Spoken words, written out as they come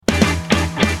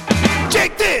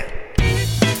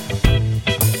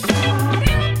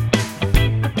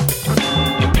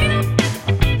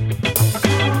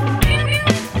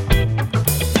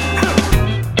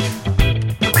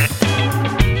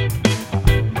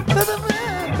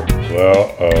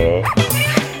Well,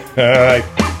 I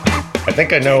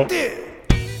think I know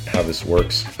how this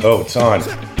works. Oh, it's on.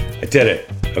 I did it.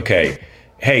 Okay.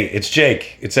 Hey, it's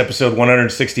Jake. It's episode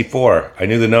 164. I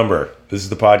knew the number. This is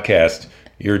the podcast.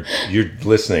 You're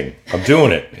listening. I'm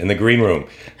doing it in the green room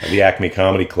of the Acme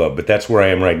Comedy Club, but that's where I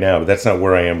am right now. But that's not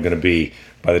where I am going to be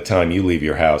by the time you leave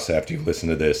your house after you listen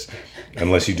to this,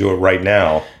 unless you do it right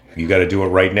now. You got to do it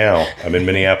right now. I'm in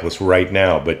Minneapolis right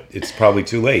now, but it's probably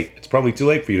too late. It's probably too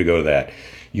late for you to go to that.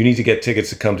 You need to get tickets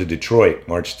to come to Detroit,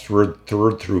 March 3rd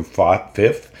through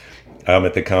 5th. I'm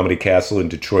at the Comedy Castle in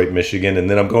Detroit, Michigan, and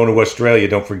then I'm going to Australia.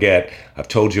 Don't forget, I've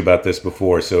told you about this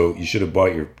before, so you should have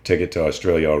bought your ticket to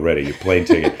Australia already, your plane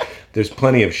ticket. There's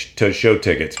plenty of show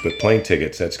tickets, but plane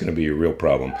tickets, that's going to be a real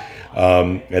problem.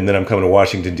 And then I'm coming to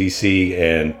Washington, D.C.,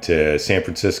 and San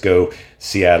Francisco,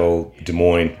 Seattle, Des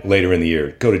Moines later in the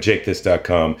year. Go to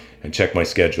jakethis.com and check my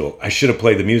schedule. I should have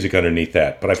played the music underneath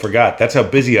that, but I forgot. That's how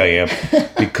busy I am,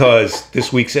 because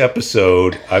this week's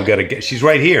episode, I've got to get... She's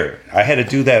right here. I had to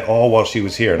do that all while she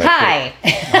was here. And Hi.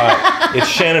 Hi. It's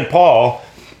Shannan Paul,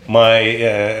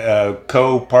 my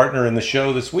co-partner in the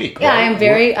show this week. Yeah,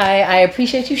 right? I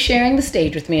appreciate you sharing the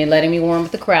stage with me and letting me warm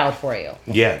up the crowd for you.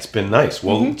 Yeah, it's been nice.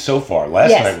 Well, so far. Last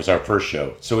night was our first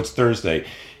show, so it's Thursday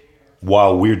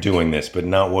while we're doing this, but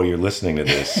not while you're listening to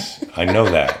this. I know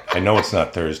that. I know it's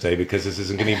not Thursday because this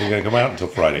isn't even going to come out until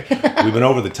Friday. We've been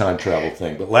over the time travel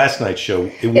thing, but last night's show...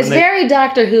 It's very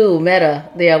Doctor Who meta,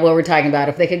 what we're talking about.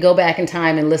 If they could go back in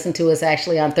time and listen to us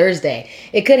actually on Thursday,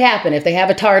 it could happen. If they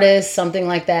have a TARDIS, something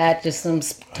like that, just some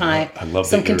time, I love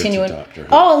some continuing... Doctor Who.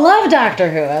 Oh, I love Doctor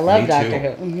Who. I love Doctor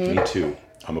Who. Mm-hmm. Me too.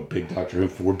 I'm a big Doctor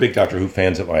Who... We're big Doctor Who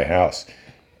fans at my house.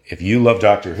 If you love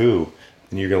Doctor Who...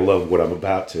 and you're going to love what I'm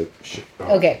about to...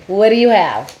 Okay, what do you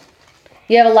have?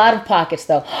 You have a lot of pockets,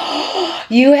 though.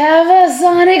 You have a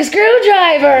sonic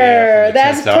screwdriver! Yeah,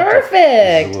 that's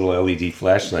perfect! It's a little LED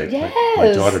flashlight. Yes.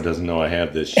 My daughter doesn't know I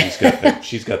have this.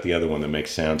 She's got the other one that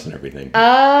makes sounds and everything.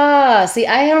 See,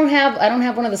 I don't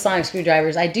have one of the sonic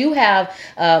screwdrivers. I do have,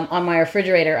 on my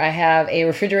refrigerator, I have a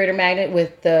refrigerator magnet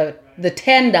with the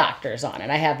 10 doctors on it.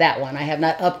 I have that one. I have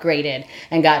not upgraded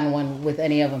and gotten one with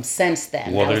any of them since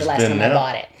then. Well, that was the last time I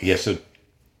bought it. Yeah, so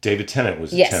David Tennant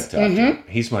was the 10th Doctor. Mm-hmm.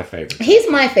 He's my favorite. He's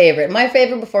my favorite. My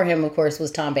favorite before him, of course,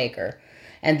 was Tom Baker.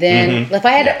 And then if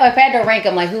I had to rank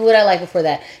them, like who would I like before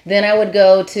that? Then I would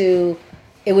go to,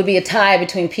 it would be a tie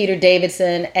between Peter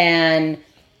Davison and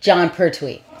John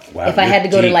Pertwee. Wow, if I had to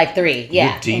go to like 3.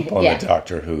 Yeah. You're deep on the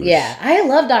Doctor Who. Yeah, I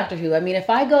love Doctor Who. I mean, if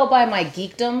I go by my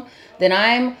geekdom, then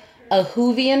I'm a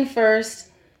Whovian first,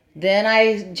 then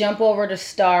I jump over to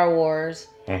Star Wars,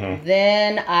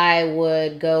 then I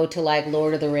would go to like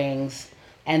Lord of the Rings,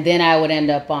 and then I would end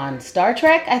up on Star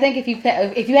Trek. I think if you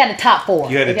had a top 4.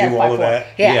 You had to do all of that?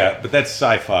 Yeah, but that's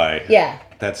sci-fi. Yeah.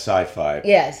 That's sci-fi.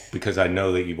 Yes. Because I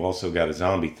know that you've also got a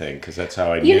zombie thing, because that's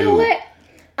how I knew. You know what?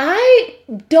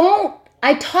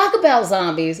 I talk about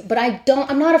zombies, but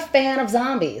I'm not a fan of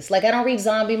zombies. Like, I don't read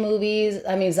zombie movies.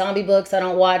 I mean, zombie books. I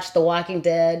don't watch The Walking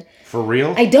Dead. For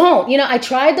real? I don't. You know, I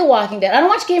tried The Walking Dead. I don't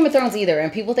watch Game of Thrones either,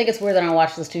 and people think it's weird that I don't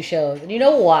watch those 2 shows. And you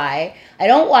know why? I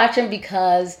don't watch them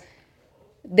because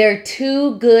they're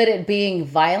too good at being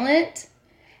violent,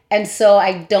 and so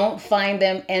I don't find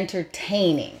them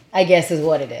entertaining, I guess is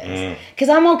what it is. Because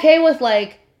I'm okay with,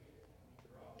 like,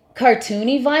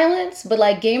 cartoony violence, but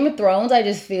like Game of Thrones, I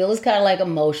just feel is kind of like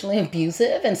emotionally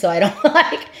abusive, and so I don't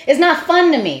like. It's not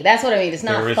fun to me. That's what I mean. It's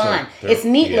not fun. It's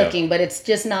neat looking, but it's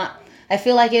just not. I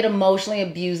feel like it emotionally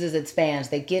abuses its fans.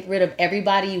 They get rid of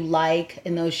everybody you like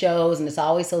in those shows, and it's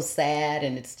always so sad,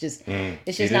 and it's just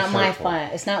not my fun.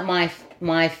 It's not my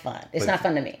fun. It's not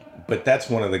fun to me. But that's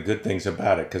one of the good things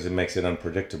about it, because it makes it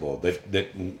unpredictable.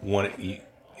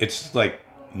 It's like.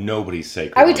 Nobody's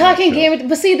sacred. Are we talking Game of...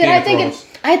 But see, then I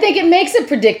think it makes it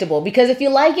predictable, because if you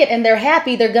like it and they're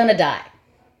happy, they're gonna die.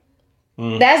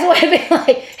 That's why they're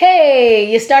like, hey,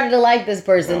 you started to like this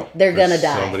person, they're gonna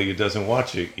die. Somebody who doesn't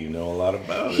watch it, you know a lot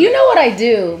about it. You know what I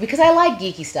do? Because I like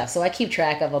geeky stuff, so I keep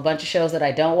track of a bunch of shows that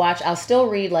I don't watch. I'll still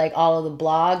read like all of the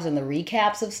blogs and the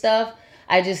recaps of stuff.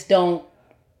 I just don't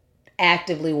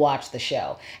actively watch the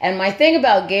show. And my thing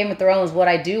about Game of Thrones, what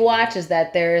I do watch is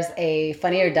that there's a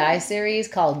Funny or Die series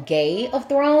called Gay of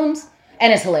Thrones,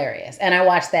 and it's hilarious. And I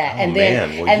watch that.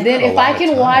 Then if I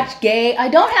can watch Gay, I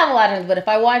don't have a lot of it, but if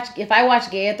I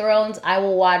watch Gay of Thrones, I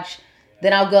will watch.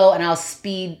 Then I'll go and I'll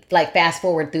fast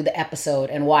forward through the episode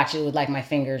and watch it with like my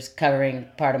fingers covering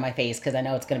part of my face because I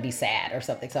know it's going to be sad or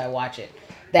something. So I watch it.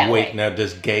 Wait, now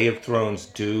does Gay of Thrones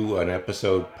do an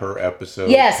episode per episode?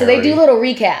 Yeah, so they do little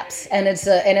recaps, and it's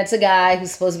a guy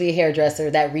who's supposed to be a hairdresser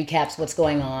that recaps what's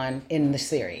going on in the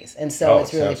series, and so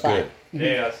it's really fun.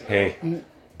 Good. Hey,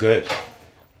 Good.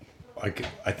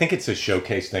 I think it's a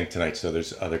showcase thing tonight, so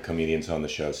there's other comedians on the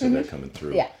show, so they're coming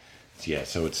through. Yeah.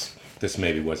 So this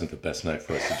maybe wasn't the best night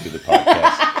for us to do the podcast,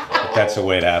 but that's the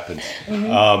way it happens.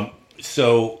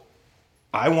 So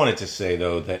I wanted to say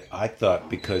though that I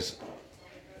thought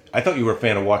you were a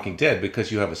fan of Walking Dead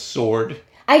because you have a sword.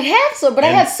 I have swords, but I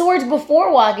had swords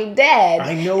before Walking Dead.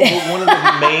 I know, but one of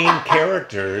the main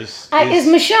characters is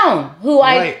Michonne, who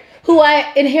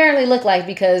I inherently look like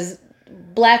because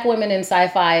Black women in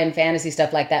sci-fi and fantasy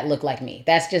stuff like that look like me.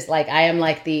 That's just like, I am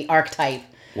like the archetype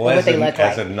of what they look like.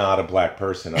 As a not a black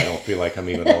person, I don't feel like I'm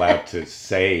even allowed to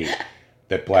say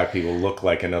that black people look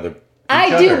like another.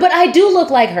 I do look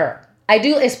like her. I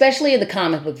do, especially in the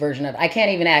comic book version of it. I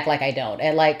can't even act like I don't.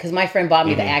 And like, because my friend bought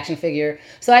me the action figure.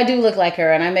 So I do look like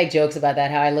her, and I make jokes about that,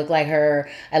 how I look like her.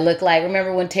 I look like,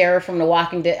 remember when Tara from The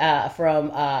Walking Dead,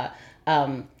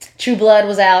 True Blood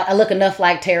was out? I look enough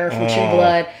like Tara from True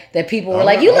Blood that people were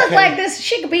like, you look like this,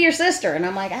 she could be your sister. And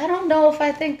I'm like, I don't know if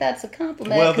I think that's a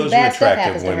compliment. Well, those are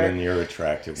attractive women, you're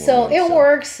attractive women. So it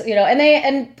works,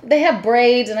 and they have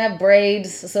braids, and I have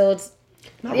braids, so it's,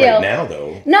 not right now,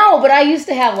 though. No, but I used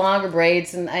to have longer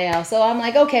braids, and so I'm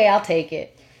like, okay, I'll take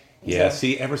it. Yeah,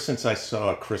 see, ever since I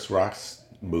saw Chris Rock's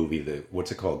movie,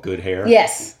 what's it called, Good Hair?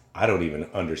 Yes. I don't even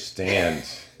understand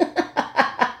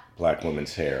black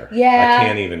women's hair. Yeah. I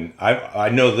can't even, I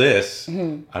know this,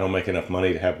 I don't make enough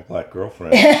money to have a black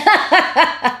girlfriend.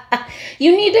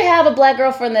 You need to have a black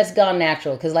girlfriend that's gone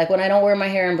natural, because like when I don't wear my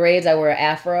hair in braids, I wear an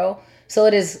afro, so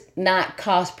it is not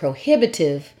cost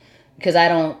prohibitive, because I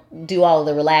don't do all of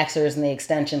the relaxers and the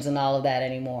extensions and all of that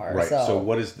anymore. Right. So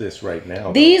what is this right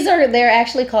now? They're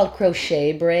actually called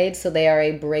crochet braids. So they are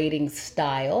a braiding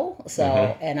style. So,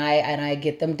 and I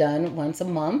get them done once a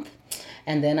month,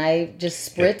 and then I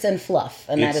just spritz and fluff.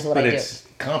 And that is what I do. But it's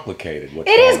complicated. It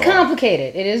is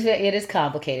complicated. It is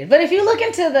complicated. But if you look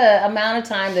into the amount of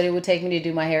time that it would take me to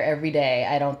do my hair every day,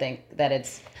 I don't think that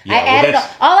it's,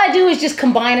 all I do is just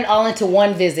combine it all into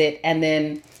one visit, and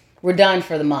then we're done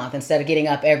for the month instead of getting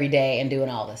up every day and doing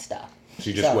all this stuff.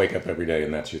 So you just wake up every day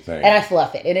and that's your thing. And I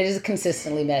fluff it. And it is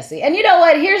consistently messy. And you know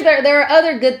what? There are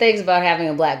other good things about having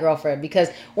a black girlfriend. Because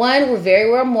one, we're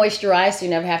very well moisturized, so you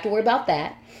never have to worry about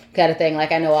that kind of thing.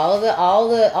 Like I know all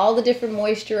the different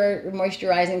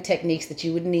moisturizing techniques that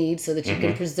you would need so that you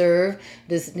can preserve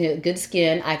this good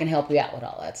skin. I can help you out with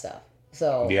all that stuff.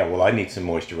 So yeah, well, I need some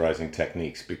moisturizing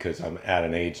techniques because I'm at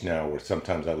an age now where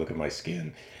sometimes I look at my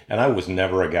skin. And I was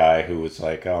never a guy who was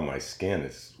like, oh, my skin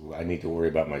I need to worry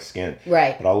about my skin.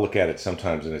 Right. But I'll look at it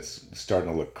sometimes and it's starting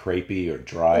to look crepey or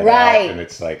dried out. And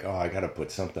it's like, oh, I got to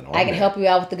put something on I can help you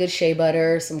out with the good shea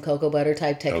butter, some cocoa butter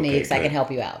type techniques. Okay, I can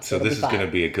help you out. So this is going to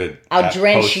be a good... I'll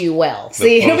drench you well.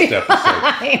 See, it'll be fine.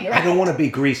 Right. I don't want to be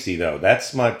greasy, though.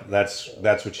 That's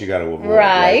what you got to avoid.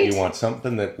 Right. You want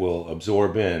something that will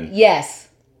absorb in. Yes.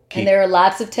 And there are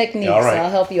lots of techniques, so I'll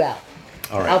help you out.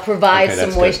 All right. I'll provide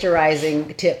some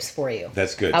moisturizing tips for you.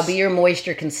 That's good. I'll be your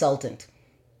moisture consultant.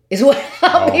 Is what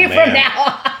I'll be from now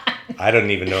on. I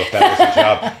don't even know if that was a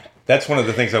job. That's one of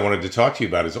the things I wanted to talk to you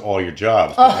about is all your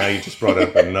jobs. But now you just brought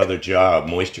up another job,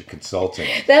 moisture consulting.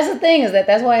 That's the thing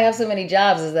that's why I have so many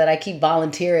jobs is that I keep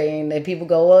volunteering. And people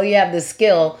go, well, you have this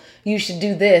skill. You should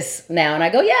do this now. And I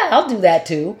go, yeah, I'll do that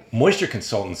too. Moisture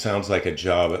consultant sounds like a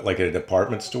job at like a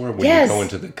department store when you go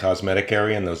into the cosmetic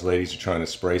area and those ladies are trying to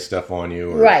spray stuff on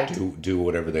you or do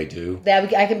whatever they do.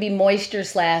 I can be moisture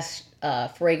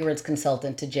 / fragrance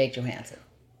consultant to Jake Johansson.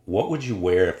 What would you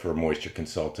wear for moisture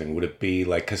consulting? Would it be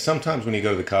like, because sometimes when you go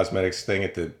to the cosmetics thing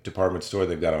at the department store,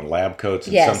 they've got on lab coats,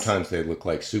 and sometimes they look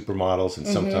like supermodels, and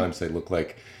sometimes they look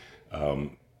like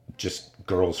just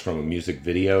girls from a music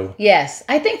video. Yes.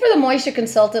 I think for the moisture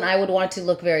consultant, I would want to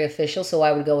look very official, so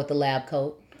I would go with the lab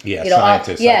coat. Yeah,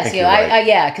 scientist. Yes,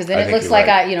 because then it looks like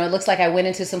it looks like I went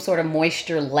into some sort of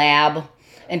moisture lab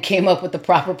and came up with the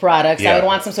proper products. I would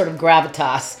want some sort of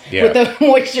gravitas with the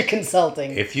moisture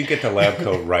consulting. If you get the lab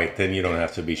coat right, then you don't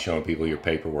have to be showing people your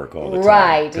paperwork all the time.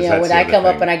 Right. When I come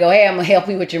up and I go, hey, I'm going to help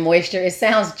you with your moisture, it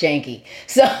sounds janky.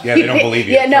 So they don't believe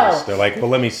you at first. They're like, well,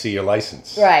 let me see your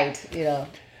license. Right,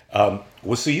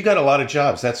 well, so you got a lot of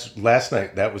jobs. That's last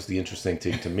night. That was the interesting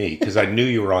thing to me because I knew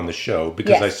you were on the show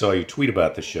because I saw you tweet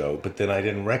about the show, but then I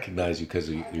didn't recognize you because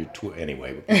of your tweet.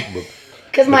 Anyway.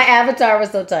 Because my avatar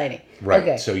was so tiny. Right.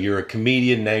 Okay. So you're a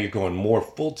comedian. Now you're going more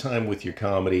full-time with your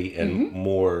comedy and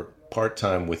more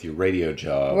part-time with your radio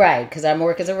job. Right. Because I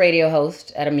work as a radio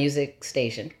host at a music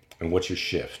station. And what's your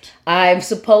shift? I'm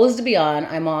supposed to be on.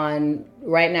 I'm on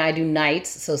right now. I do nights.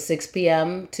 So 6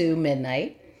 p.m. to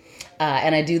midnight.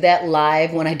 And I do that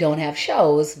live when I don't have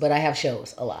shows, but I have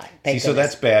shows a lot. So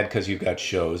that's bad because you've got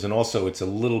shows. And also it's a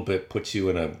little bit puts you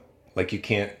in a like you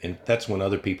can't, and that's when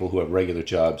other people who have regular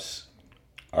jobs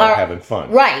are having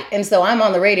fun. Right. And so I'm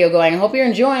on the radio going, I hope you're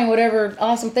enjoying whatever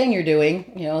awesome thing you're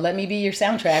doing. Let me be your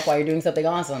soundtrack while you're doing something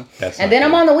awesome. And then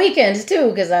I'm on the weekends too,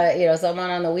 because so I'm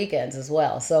on the weekends as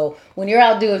well. So when you're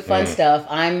out doing fun stuff,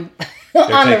 I'm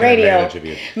on the radio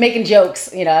making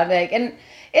jokes, I'm like, and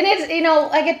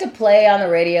it's, I get to play on the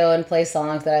radio and play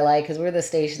songs that I like, because we're the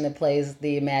station that plays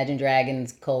the Imagine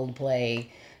Dragons, Coldplay,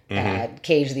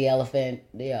 Cage the Elephant,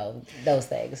 those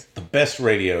things. The best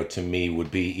radio to me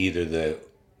would be either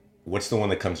what's the one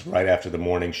that comes right after the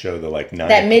morning show? The 9.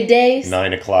 That middays?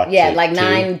 9 o'clock. Yeah, like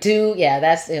 9 to,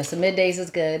 that's, so middays is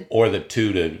good. Or the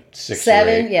 2 to 6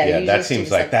 7, or 8. Yeah, that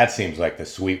seems like the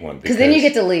sweet one. Because then you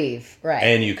get to leave, right.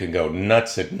 And you can go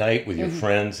nuts at night with your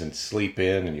friends and sleep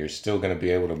in, and you're still going to be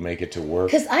able to make it to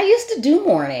work. Because I used to do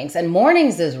mornings, and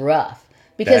mornings is rough.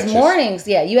 Because mornings,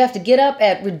 you have to get up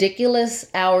at ridiculous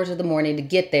hours of the morning to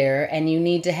get there, and you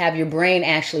need to have your brain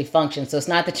actually function. So it's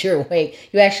not that you're awake.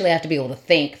 You actually have to be able to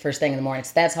think first thing in the morning.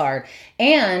 So that's hard.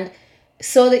 And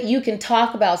so that you can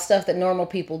talk about stuff that normal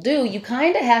people do, you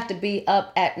kind of have to be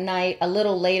up at night a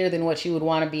little later than what you would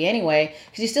want to be anyway,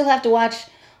 because you still have to watch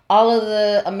all of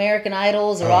the American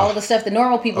Idols or all of the stuff that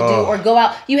normal people do, or go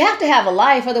out. You have to have a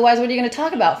life, otherwise what are you going to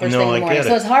talk about first thing in the morning?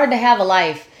 So it's hard to have a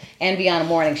life and be on a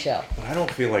morning show. But I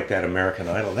don't feel like that American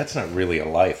Idol. That's not really a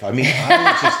life. I mean,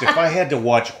 I would just, if I had to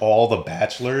watch all the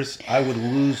Bachelors, I would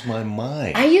lose my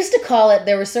mind. I used to call it,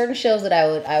 there were certain shows that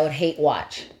I would hate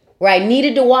watch, where I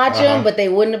needed to watch them, but they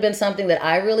wouldn't have been something that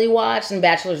I really watched. And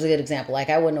Bachelor's a good example. Like,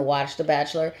 I wouldn't have watched The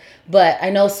Bachelor, but I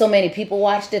know so many people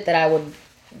watched it that I would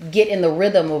get in the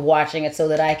rhythm of watching it so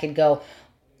that I could go,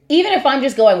 even if I'm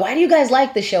just going, why do you guys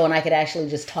like this show? And I could actually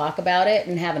just talk about it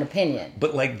and have an opinion.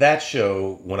 But like that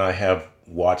show, when I have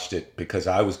watched it, because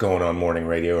I was going on morning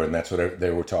radio and that's what they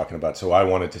were talking about. So I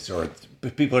wanted to, or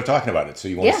people are talking about it. So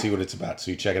you want to see what it's about.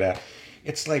 So you check it out.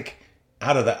 It's like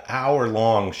out of the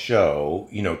hour-long show,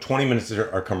 20 minutes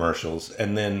are commercials.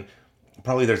 And then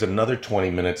probably there's another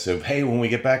 20 minutes of, hey, when we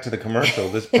get back to the commercial,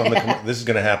 this is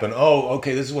going to happen. Oh,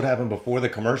 okay, this is what happened before the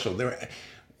commercial.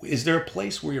 Is there a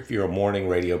place where, if you're a morning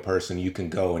radio person, you can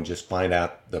go and just find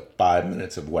out the 5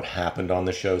 minutes of what happened on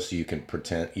the show, so you can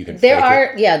pretend you can?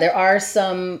 There are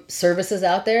some services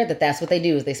out there that's what they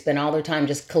do, is they spend all their time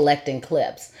just collecting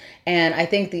clips. And I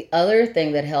think the other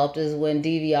thing that helped is when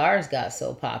DVRs got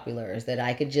so popular, is that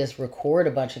I could just record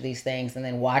a bunch of these things and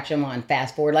then watch them on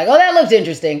fast forward. Like, oh, that looked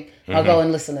interesting. I'll go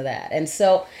and listen to that. And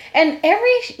so, and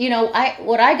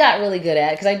what I got really good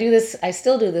at, because I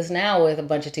still do this now with a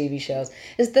bunch of TV shows,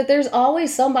 is that there's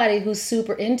always somebody who's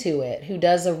super into it, who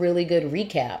does a really good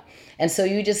recap. And so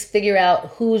you just figure out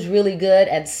who's really good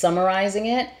at summarizing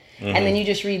it. And then you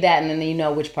just read that, and then you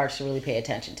know which parts to really pay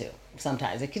attention to.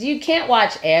 Sometimes, because you can't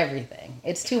watch everything.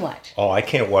 It's too much. Oh, I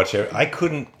can't watch it. I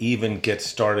couldn't even get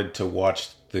started to watch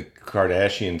the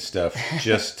Kardashian stuff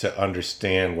just to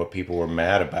understand what people were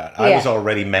mad about. I was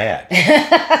already mad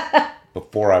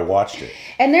before I watched it.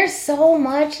 And there's so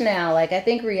much now. Like, I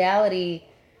think reality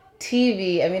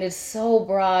TV, I mean, it's so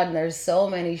broad, and there's so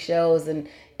many shows, and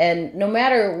no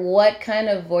matter what kind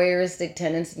of voyeuristic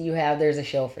tendency you have, there's a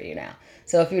show for you now.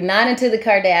 So if you're not into the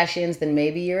Kardashians, then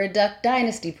maybe you're a Duck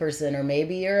Dynasty person, or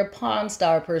maybe you're a Pawn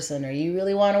Star person, or you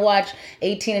really want to watch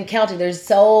 18 and Counting. There's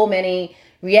so many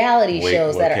reality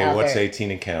shows that are out what's there.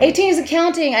 18 and Counting? 18 and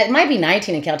Counting. It might be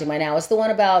 19 and Counting by now. It's the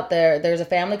one about there's a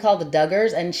family called the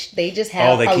Duggars, and they just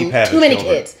have too many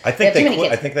kids. I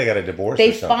think they got a divorce. They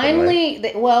or something, finally,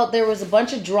 right? There was a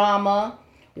bunch of drama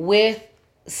with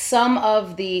some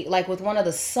of with one of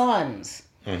the sons.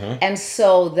 And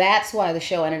so that's why the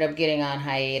show ended up getting on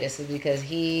hiatus, is because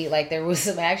there was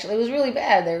some, actually, it was really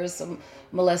bad. There was some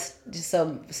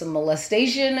molestation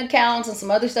accounts and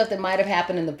some other stuff that might have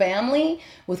happened in the family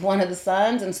with one of the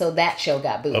sons, and so that show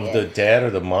got booted. Of the dad or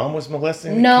the mom was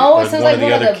molesting? No, it sounds like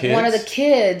one of the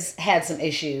kids had some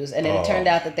issues, and then it turned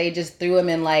out that they just threw him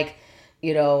in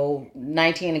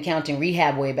 19 and Counting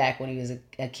rehab way back when he was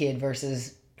a kid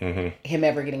versus him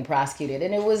ever getting prosecuted.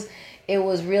 And it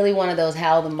was really one of those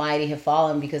how the mighty have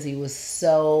fallen, because he was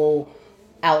so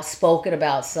outspoken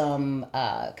about some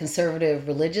conservative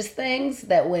religious things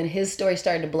that when his story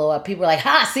started to blow up, people were like,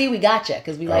 ha, see, we gotcha,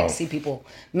 because we like to see people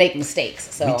make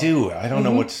mistakes. So we do. I don't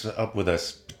know what's up with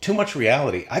us. Too much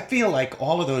reality. I feel like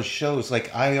all of those shows,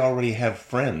 I already have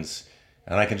friends,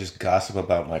 and I can just gossip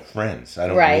about my friends. I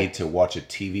don't need to watch a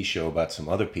TV show about some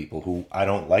other people who I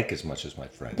don't like as much as my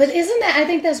friends. But I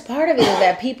think that's part of it, is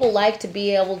that people like to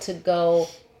be able to go,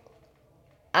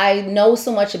 I know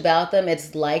so much about them,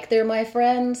 it's like they're my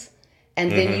friends.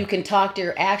 And then you can talk to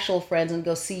your actual friends and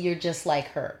go, see, you're just like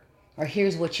her. or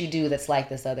here's what you do that's like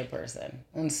this other person.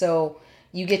 And so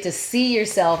you get to see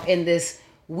yourself in this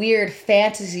weird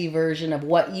fantasy version of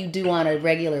what you do on a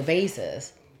regular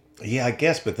basis. Yeah, I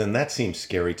guess, but then that seems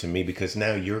scary to me because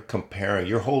now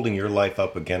you're holding your life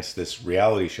up against this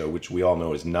reality show, which we all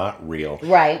know is not real.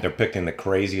 Right. They're picking the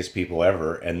craziest people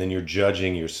ever, and then you're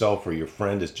judging yourself, or your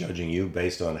friend is judging you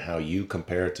based on how you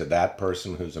compare to that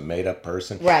person who's a made-up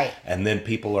person. Right. And then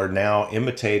people are now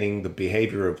imitating the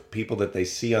behavior of people that they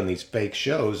see on these fake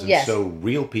shows, and yes. so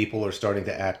real people are starting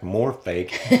to act more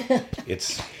fake.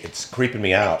 It's creeping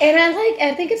me out. And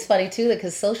I think it's funny too,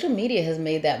 because social media has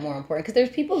made that more important. Because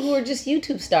there's people who are just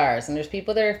YouTube stars, and there's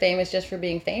people that are famous just for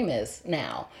being famous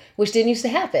now, which didn't used to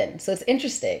happen. So it's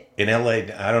interesting. In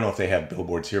LA, I don't know if they have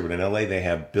billboards here, but in LA they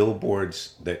have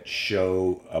billboards that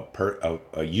show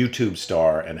a YouTube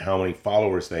star and how many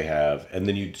followers they have, and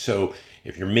then so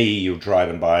if you're me, you're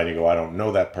driving by and you go, I don't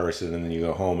know that person, and then you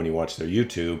go home and you watch their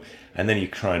YouTube, and then you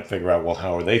try and figure out, well,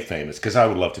 how are they famous? Because I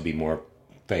would love to be more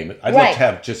famous. I'd love to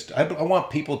have I want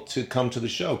people to come to the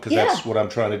show, because that's what I'm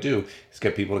trying to do, is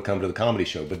get people to come to the comedy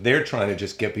show. But they're trying to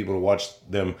just get people to watch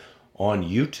them on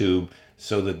YouTube,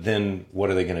 so that then what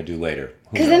are they going to do later?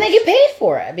 Because then they get paid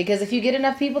for it. Because if you get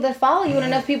enough people that follow you and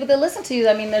enough people that listen to you,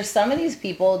 I mean, there's some of these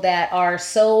people that are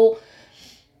so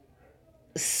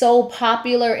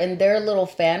popular in their little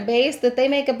fan base that they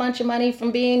make a bunch of money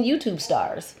from being YouTube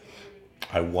stars.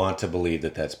 I want to believe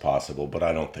that that's possible, but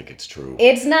I don't think it's true.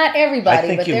 It's not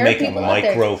everybody, but there are people out there. I think you make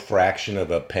a micro fraction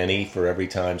of a penny for every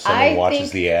time someone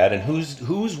watches the ad. And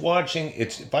who's watching?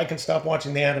 If I can stop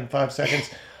watching the ad in 5 seconds,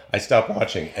 I stop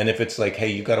watching. And if it's like, hey,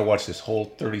 you got to watch this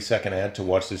whole 30-second ad to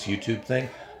watch this YouTube thing,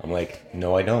 I'm like,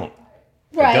 no, I don't.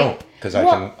 Right. I don't, because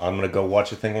I'm going to go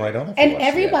watch a thing where I don't have to watch And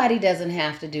everybody doesn't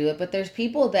have to do it, but there's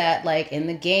people that, like, in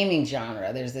the gaming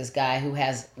genre, there's this guy who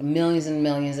has millions and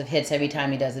millions of hits every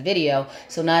time he does a video.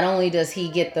 So not only does he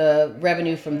get the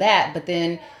revenue from that, but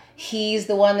then he's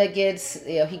the one that gets,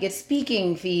 he gets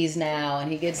speaking fees now,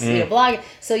 and he gets blogging.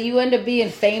 So you end up being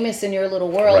famous in your little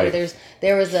world. Right.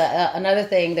 There was another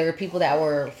thing. There were people that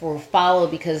were followed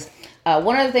because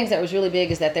one of the things that was really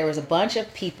big is that there was a bunch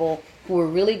of people who were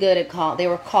really good at they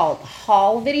were called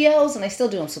haul videos, and they still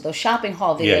do them. So those shopping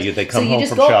haul videos. Yeah, they come home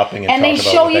from shopping and they talk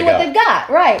about show you what they got,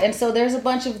 right? And so there's a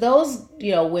bunch of those,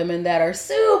 women that are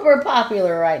super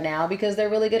popular right now because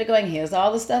they're really good at going, here's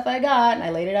all the stuff I got, and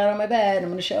I laid it out on my bed, and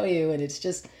I'm going to show you, and it's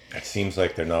just. It seems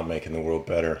like they're not making the world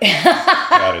better.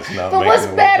 That is not. But what's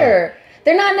better?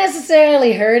 They're not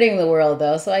necessarily hurting the world,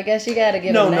 though. So I guess you got to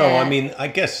give them that. No. I mean, I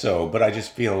guess so, but I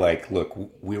just feel like, look,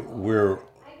 we're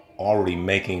already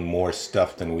making more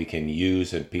stuff than we can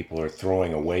use, and people are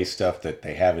throwing away stuff that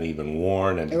they haven't even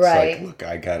worn, and it's like, look,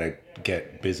 I gotta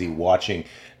get busy watching.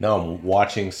 Now I'm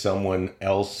watching someone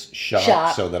else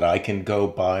shop so that I can go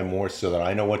buy more, so that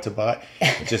I know what to buy.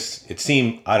 It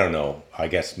seemed, I don't know, I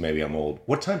guess maybe I'm old.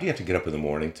 What time do you have to get up in the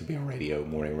morning to be a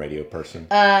morning radio person?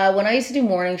 When I used to do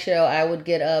morning show, I would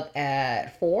get up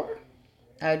at 4.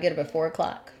 I would get up at 4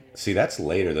 o'clock. See, that's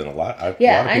later than a lot.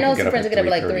 I know some friends that get up at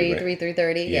like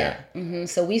 3:30. Yeah. Mm-hmm.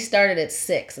 So we started at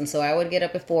 6, and so I would get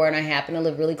up at 4, and I happen to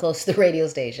live really close to the radio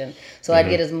station, so I'd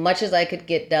get as much as I could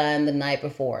get done the night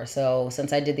before. So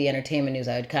since I did the entertainment news,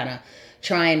 I would kind of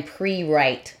try and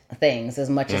pre-write things as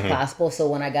much as possible. So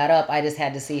when I got up, I just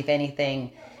had to see if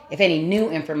any new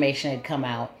information had come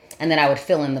out, and then I would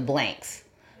fill in the blanks.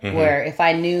 Where if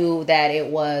I knew that it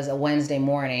was a Wednesday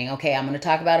morning, okay, I'm going to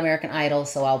talk about American Idol,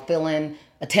 so I'll fill in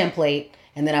a template,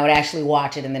 and then I would actually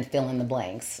watch it and then fill in the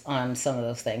blanks on some of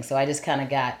those things. So I just kind of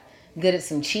got good at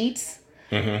some cheats,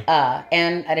 and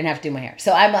I didn't have to do my hair.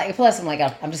 So I'm like, plus I'm like,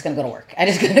 oh, I'm just going to go to work. I'm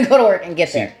just going to go to work and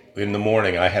get there. In the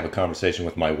morning, I have a conversation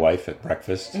with my wife at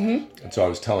breakfast, and so I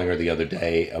was telling her the other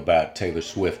day about Taylor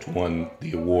Swift won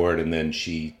the award, and then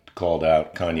she called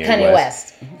out Kanye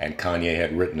West. And Kanye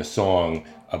had written a song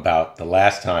about the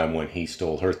last time when he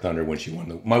stole her thunder when she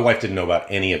won. My wife didn't know about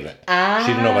any of it. She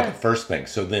didn't know about the first thing.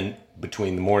 So then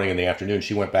between the morning and the afternoon,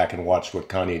 she went back and watched what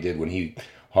Kanye did when he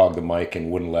hogged the mic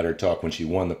and wouldn't let her talk when she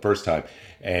won the first time.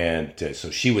 And so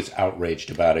she was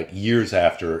outraged about it years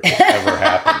after it ever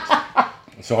happened.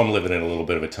 So I'm living in a little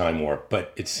bit of a time warp,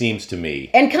 but it seems to me.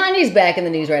 And Kanye's back in the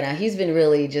news right now. He's been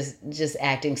really just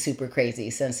acting super crazy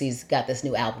since he's got this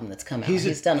new album that's come out.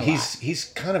 He's done a lot. He's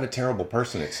kind of a terrible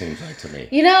person, it seems like to me.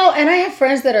 And I have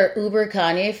friends that are uber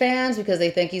Kanye fans because they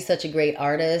think he's such a great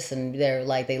artist, and they're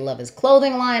like, they love his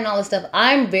clothing line and all this stuff.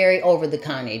 I'm very over the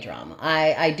Kanye drama.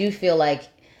 I do feel like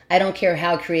I don't care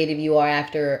how creative you are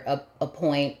after a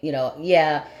point,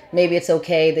 maybe it's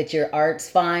okay that your art's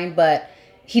fine, but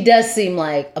he does seem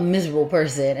like a miserable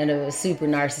person and a super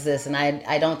narcissist, and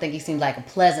I don't think he seems like a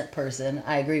pleasant person.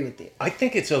 I agree with you. I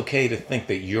think it's okay to think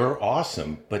that you're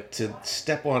awesome, but to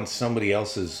step on somebody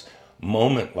else's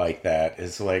moment like that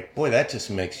is like, boy, that just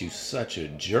makes you such a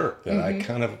jerk that I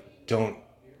kind of don't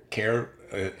care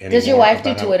anymore. Does your wife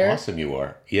do about Twitter? How awesome you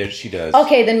are. Yeah, she does.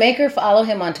 Okay, then make her follow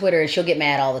him on Twitter and she'll get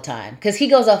mad all the time. Because he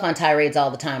goes off on tirades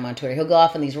all the time on Twitter. He'll go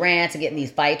off in these rants and get in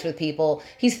these fights with people.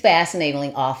 He's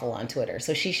fascinatingly awful on Twitter.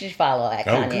 So she should follow at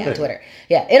Kanye on Twitter.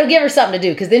 Yeah, it'll give her something to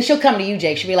do. Because then she'll come to you,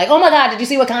 Jake. She'll be like, oh my God, did you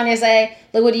see what Kanye say?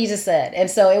 Look what he just said. And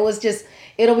so it was just...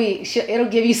 It'll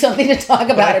give you something to talk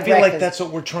about. But I feel like that's what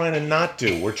we're trying to not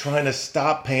do. We're trying to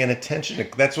stop paying attention.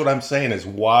 That's what I'm saying is,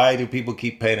 why do people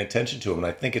keep paying attention to him? And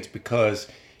I think it's because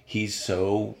he's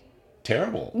so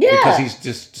terrible. Yeah. Because he's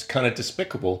just kind of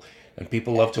despicable, and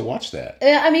people love to watch that.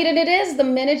 I mean, and it is, the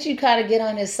minute you kind of get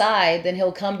on his side, then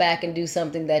he'll come back and do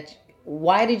something that,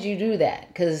 why did you do that?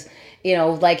 Because, you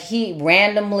know, like he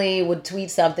randomly would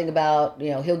tweet something about, you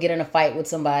know, he'll get in a fight with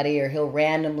somebody, or he'll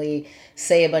randomly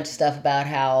say a bunch of stuff about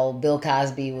how Bill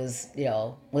Cosby was, you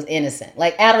know, was innocent.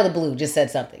 Like out of the blue, just said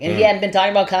something. And he hadn't been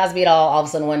talking about Cosby at all of a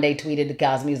sudden one day tweeted that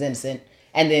Cosby was innocent,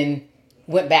 and then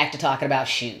went back to talking about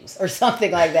shoes or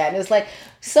something like that. And it's like,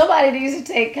 somebody needs to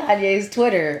take Kanye's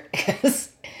Twitter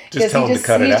because just tell him to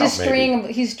cut it out,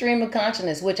 he's stream of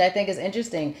consciousness, which I think is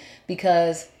interesting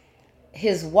because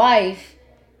his wife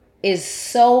is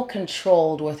so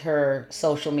controlled with her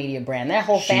social media brand. That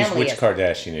whole family. Which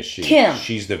Kardashian is she? Kim.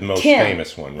 She's the most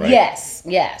famous one, right?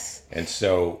 Yes. And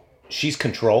so she's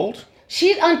controlled?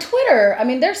 She's on Twitter. I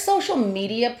mean, their social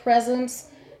media presence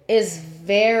is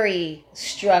very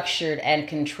structured and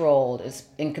controlled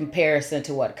in comparison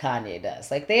to what Kanye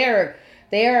does. Like they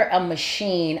are a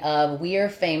machine of, we are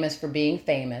famous for being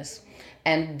famous.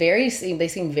 And they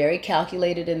seem very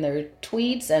calculated in their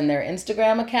tweets and their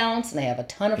Instagram accounts, and they have a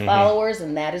ton of followers,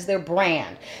 and that is their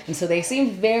brand. And so they seem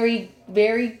very,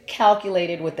 very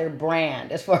calculated with their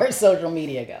brand as far as social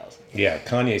media goes. Yeah,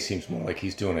 Kanye seems more like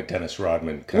he's doing a Dennis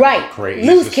Rodman kind of crazy.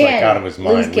 Loose he's just cannon. Like out of his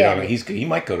mind. We don't know. He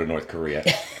might go to North Korea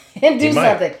and do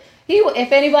something.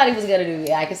 If anybody was going to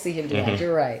do, I could see him do that.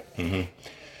 You're right.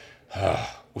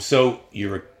 So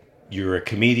you're a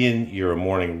comedian. You're a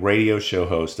morning radio show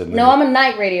host. And no, I'm a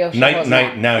night radio show host. Now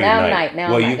you're night.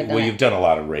 Now you've done a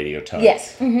lot of radio time.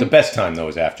 Yes. The best time though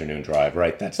is afternoon drive,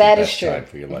 right? That is true. Time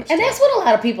for your lifestyle. And that's what a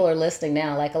lot of people are listening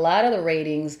now. Like a lot of the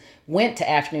ratings went to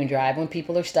afternoon drive when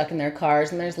people are stuck in their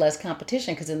cars and there's less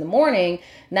competition. Because in the morning,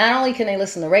 not only can they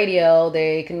listen to radio,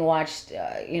 they can watch,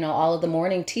 all of the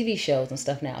morning TV shows and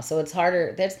stuff now. So it's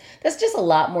harder. That's just a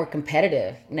lot more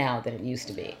competitive now than it used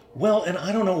to be. Well, and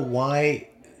I don't know why.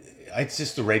 It's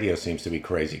just the radio seems to be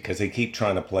crazy because they keep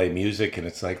trying to play music, and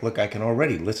it's like, look, I can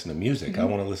already listen to music. I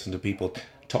want to listen to people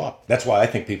talk. That's why I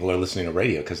think people are listening to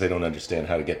radio, because they don't understand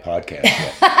how to get podcasts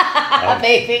yet.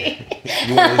 Maybe.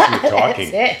 You want to listen to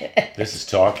talking. This is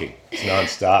talking. It's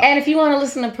nonstop. And if you want to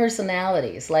listen to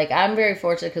personalities, like I'm very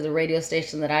fortunate because the radio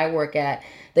station that I work at,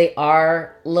 they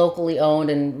are locally owned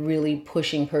and really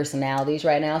pushing personalities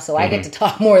right now. So I get to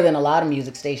talk more than a lot of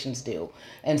music stations do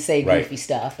and say goofy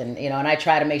stuff. And, and I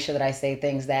try to make sure that I say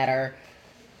things that are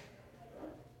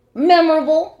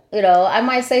memorable. I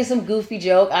might say some goofy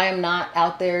joke. I am not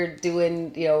out there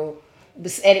doing,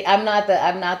 I'm not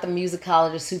the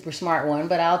musicologist super smart one,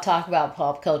 but I'll talk about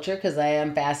pop culture because I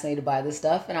am fascinated by this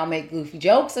stuff, and I'll make goofy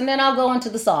jokes, and then I'll go into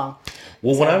the song.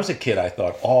 Well, when I was a kid, I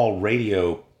thought all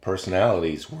radio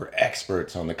personalities were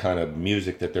experts on the kind of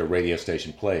music that their radio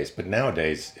station plays, but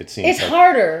nowadays it seems it's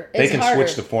harder. They can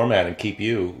switch the format and keep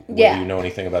you whether you know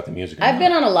anything about the music or I've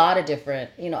been on a lot of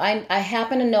different, I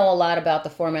happen to know a lot about the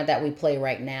format that we play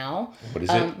right now. What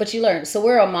is it? But you learn. So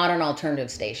we're a modern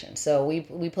alternative station. So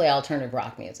we play alternative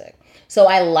rock music. So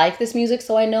I like this music,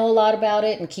 so I know a lot about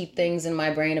it and keep things in my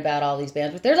brain about all these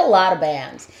bands. But there's a lot of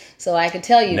bands. So I can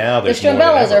tell you, the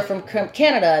Strumbellas are from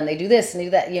Canada, and they do this and do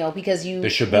that, because you... The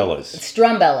Strumbellas.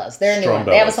 Strumbellas. They're a new one.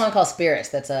 They have a song called Spirits.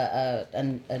 That's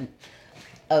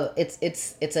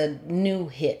it's a new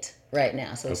hit right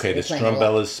now. So okay, the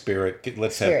Strumbellas, Spirit.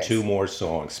 Let's have two more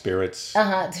songs. Spirits.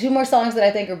 Two more songs that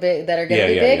I think are big, that are going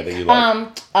to be big. That you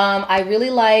like. I really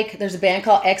like. There's a band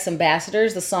called Ex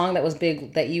Ambassadors. The song that was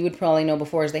big that you would probably know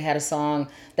before is they had a song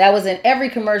that was in every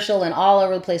commercial and all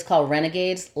over the place called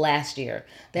Renegades last year.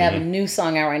 They have a new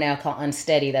song out right now called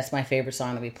Unsteady. That's my favorite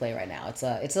song that we play right now.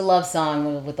 It's a love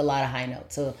song with a lot of high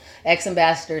notes. So Ex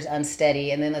Ambassadors,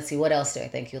 Unsteady, and then let's see, what else do I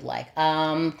think you'd like?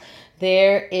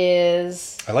 There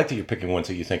is... I like that you're picking ones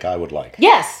that you think I would like.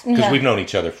 Yes. Because we've known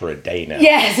each other for a day now.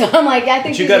 Yeah, so I'm like, I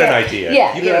think... But you got an idea.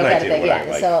 Yeah. You got an idea what I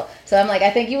like. So I'm like, I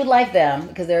think you would like them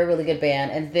because they're a really good band.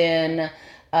 And then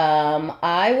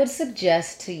I would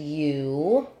suggest to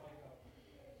you.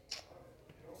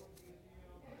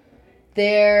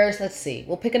 Let's see,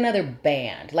 we'll pick another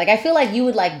band. Like, I feel like you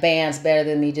would like bands better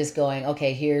than me just going,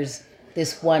 okay, here's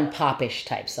this one popish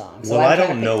type song. So well, I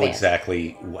don't know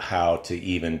exactly how to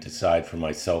even decide for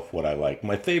myself what I like.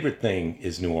 My favorite thing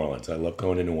is New Orleans. I love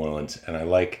going to New Orleans, and I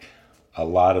like a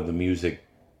lot of the music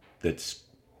that's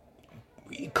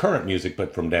current music,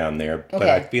 but from down there. Okay. But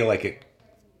I feel like it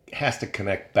has to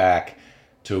connect back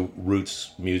to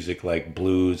roots music like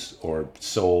blues or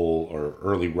soul or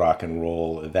early rock and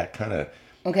roll, that kind of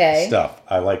stuff.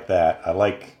 I like that. I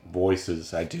like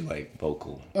voices. I do like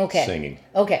vocal singing.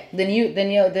 Okay, then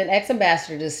Ex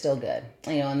Ambassador is still good,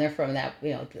 and they're from that,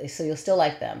 so you'll still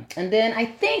like them. And then I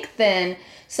think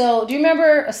so do you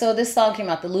remember? So this song came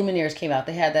out. The Lumineers came out.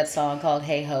 They had that song called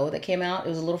Hey Ho that came out. It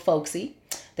was a little folksy.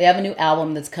 They have a new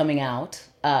album that's coming out.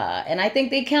 And I think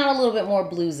they count a little bit more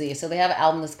bluesy. So they have an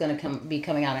album that's going to be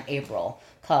coming out in April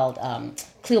called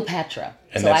Cleopatra.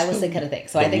 And so I was thinking of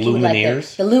things. So I think you would like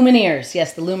the Lumineers.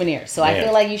 Yes, the Lumineers. So I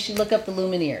feel like you should look up the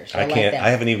Lumineers. I can't. I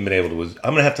haven't even been able to.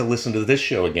 I'm going to have to listen to this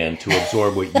show again to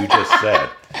absorb what you just said.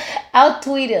 I'll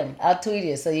tweet him. I'll tweet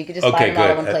you, so you can just find them all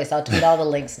in one place. I'll tweet all the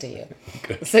links to you.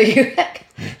 Good. So you.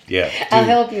 I'll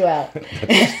help you out.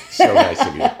 That's so nice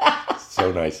of you.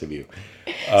 So nice of you.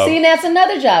 See, and that's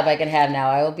another job I can have now.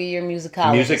 I will be your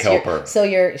musicologist. Music helper.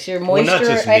 You're moisture not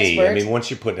just expert. Me. I mean, once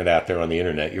you're putting it out there on the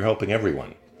internet, you're helping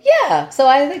everyone. Yeah, so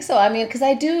I think so. I mean, because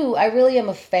I really am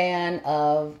a fan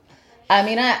of,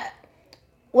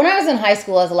 when I was in high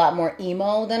school, I was a lot more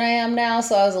emo than I am now.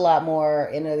 So I was a lot more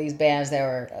into these bands that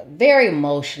were very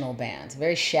emotional bands,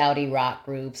 very shouty rock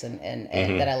groups and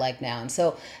that I like now. And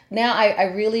so now I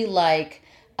really like,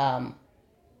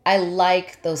 I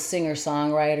like those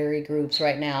singer-songwriter groups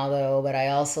right now, though, but I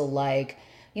also like,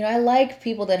 I like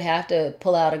people that have to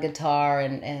pull out a guitar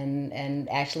and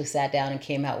actually sat down and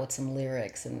came out with some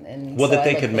lyrics. That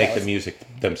they could make the music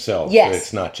themselves. Yes.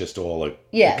 It's not just all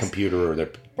a computer or the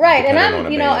right.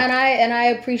 And I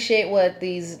appreciate what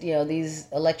these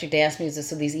electric dance music,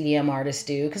 so these EDM artists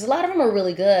do, because a lot of them are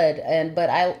really good. But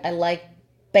I like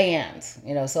bands,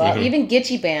 so even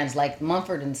Gitchy bands like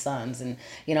Mumford and Sons, and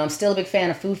I'm still a big fan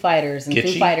of Foo Fighters and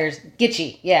Gitchy? Foo Fighters.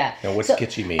 Gitchy, yeah. Now, what's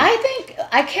Gitchy mean? I think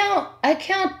I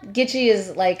count Gitchy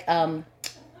as like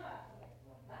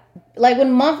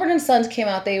when Mumford and Sons came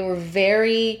out, they were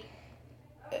very.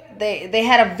 They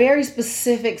had a very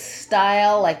specific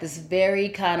style, like this very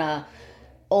kind of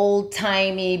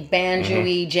old-timey,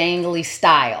 banjo-y, jangly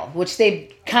style, which they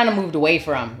kind of moved away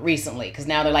from recently, because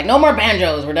now they're like, no more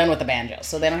banjos, we're done with the banjos.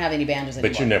 So they don't have any banjos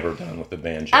anymore. But you're never done with the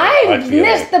banjo. I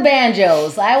missed the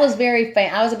banjos. I was a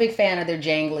big fan of their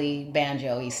jangly,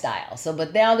 banjo-y style. So,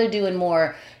 but now they're doing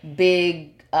more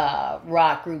big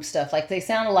rock group stuff. Like, they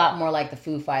sound a lot more like the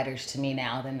Foo Fighters to me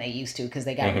now than they used to, because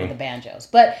they got rid of the banjos.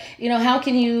 But how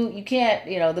can you can't,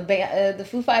 the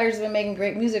Foo Fighters have been making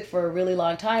great music for a really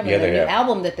long time. And their new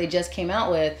album that they just came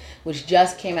out with, which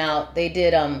just came out, they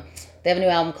have a new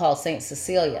album called Saint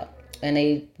Cecilia, and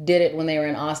they did it when they were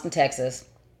in Austin, Texas,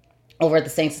 over at the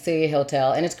Saint Cecilia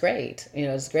Hotel, and it's great.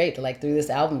 It's great to threw this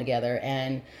album together,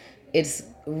 and it's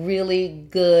really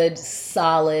good,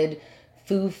 solid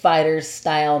Foo Fighters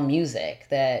style music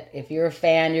that if you're a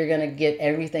fan, you're going to get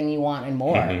everything you want and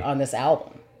more on this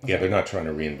album. Yeah, they're not trying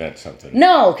to reinvent something.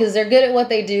 No, because they're good at what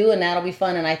they do, and that'll be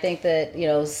fun. And I think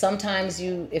that, sometimes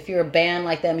if you're a band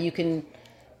like them,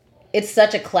 it's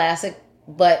such a classic,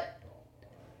 but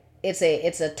it's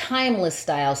a timeless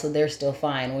style, so they're still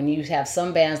fine. When you have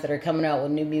some bands that are coming out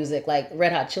with new music, like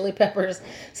Red Hot Chili Peppers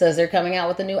says they're coming out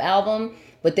with a new album,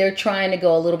 but they're trying to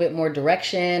go a little bit more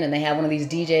direction, and they have one of these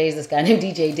DJs, this guy named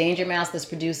DJ Danger Mouse, that's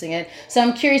producing it. So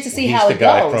I'm curious to see how it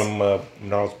goes. He's the guy from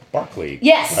Gnarls Barkley.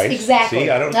 Yes, right? Exactly. See,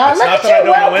 it's not that I don't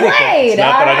know anything. It's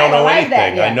not that I don't know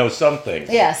anything. I know some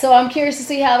things. Yeah, so I'm curious to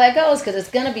see how that goes, because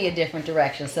it's going to be a different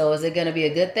direction. So is it going to be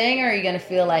a good thing, or are you going to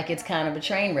feel like it's kind of a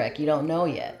train wreck? You don't know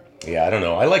yet. Yeah, I don't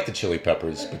know. I like the Chili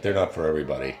Peppers, but they're not for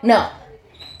everybody. No.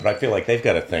 But I feel like they've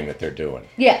got a thing that they're doing.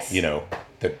 Yes.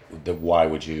 That why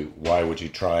would you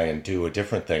try and do a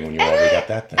different thing when you already got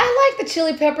that thing? I like the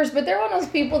Chili Peppers, but they're one of those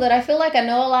people that I feel like I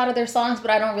know a lot of their songs,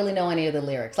 but I don't really know any of the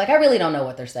lyrics. Like, I really don't know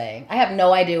what they're saying. I have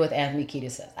no idea what Anthony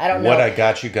Kiedis says. I don't know. What I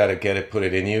got, you got to get it, put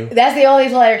it in you. That's the only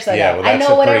lyrics I know. Yeah, well, that's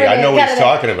I know what he's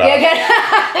talking about.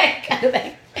 Yeah, kind of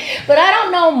thing. But I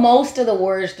don't know most of the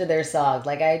words to their songs.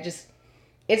 Like,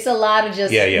 it's a lot of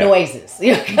just noises,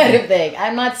 kind of thing.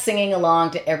 I'm not singing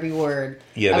along to every word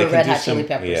of a Red Hot Chili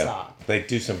Peppers song. They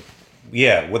do some,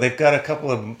 well, they've got a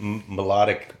couple of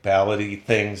melodic ballady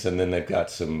things, and then they've got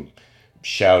some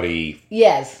shouty,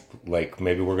 like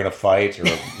maybe we're gonna fight, or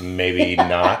maybe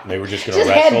not. Maybe we're just gonna Just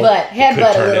wrestle. headbutt It could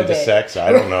a turn little into bit. sex.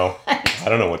 I don't know. I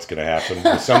don't know what's gonna happen.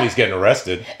 If somebody's getting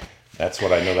arrested, that's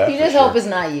what I know. That You for just sure. hope it's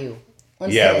not you.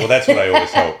 Yeah, well, that's what I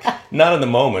always hope. Not in the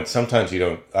moment. Sometimes you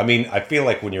don't. I mean, I feel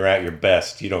like when you're at your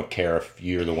best, you don't care if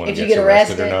you're the one who If you gets get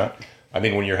arrested or arrested. not. I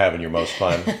mean, when you're having your most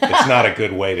fun, it's not a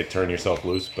good way to turn yourself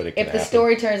loose, but it can If the happen.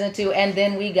 story turns into, and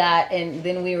then we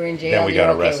were in jail, Then we you're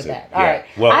got okay arrested. with that. All Yeah. right.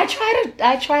 Well-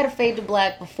 I try to fade to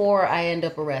black before I end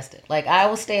up arrested. Like, I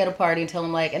will stay at a party and tell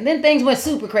them, like, and then things went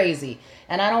super crazy.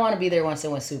 And I don't want to be there once it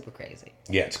went super crazy.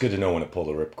 Yeah, it's good to know when to pull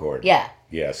the ripcord. Yeah.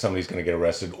 Yeah, somebody's going to get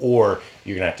arrested, or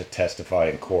you're going to have to testify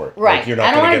in court. Right. Like, you're not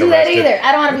I don't going wanna to do get that arrested, either.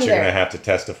 I don't wanna but be you're there. going to have to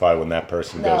testify when that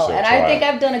person goes No, to a and trial. I think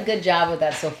I've done a good job with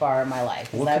that so far in my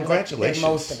life. 'Cause Well, I congratulations. did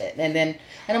most of it. And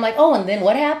I'm like, oh, and then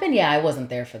what happened? Yeah, I wasn't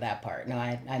there for that part. No,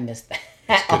 I missed that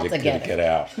It's good to altogether. get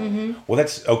out. Mm-hmm. Well,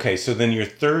 that's okay. So then your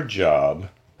third job,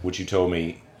 which you told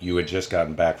me you had just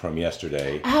gotten back from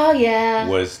yesterday, Oh, yeah.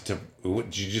 was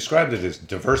you described it as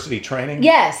diversity training?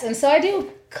 Yes, and so I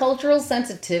do cultural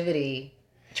sensitivity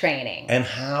training. And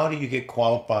how do you get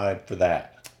qualified for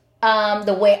that?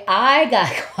 The way I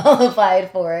got qualified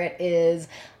for it is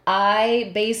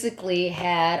I basically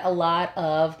had a lot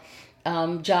of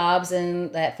jobs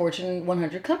in that Fortune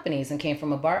 100 companies and came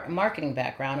from a marketing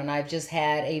background, and I've just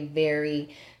had a very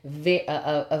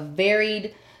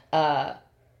varied,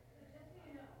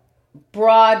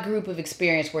 broad group of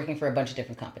experience working for a bunch of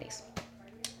different companies.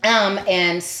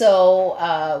 And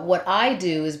so what I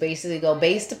do is basically go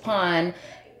based upon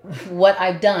what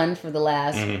I've done for the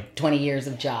last 20 years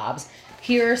of jobs.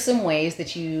 Here are some ways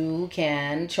that you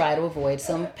can try to avoid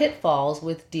some pitfalls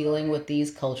with dealing with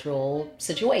these cultural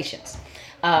situations.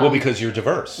 Well, because you're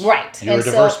diverse. Right. You're And a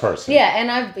diverse so, person. Yeah, and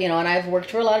I've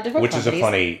worked for a lot of different Which is companies. a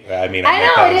funny, I mean, I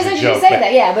know thought it was isn't a you joke, say but-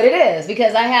 that, yeah, but it is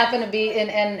because I happen to be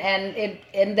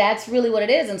and that's really what it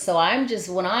is. And so I'm just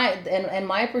and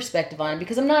my perspective on it,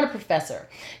 because I'm not a professor,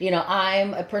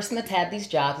 I'm a person that's had these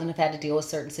jobs and have had to deal with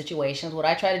certain situations. What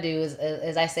I try to do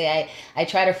is I say I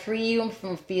try to free you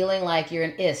from feeling like you're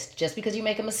an ist. Just because you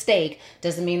make a mistake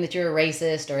doesn't mean that you're a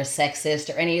racist or a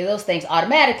sexist or any of those things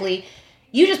automatically.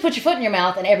 You just put your foot in your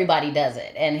mouth and everybody does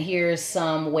it. And here's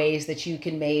some ways that you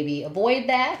can maybe avoid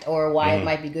that, or why it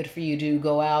might be good for you to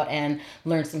go out and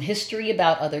learn some history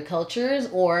about other cultures,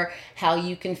 or how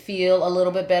you can feel a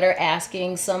little bit better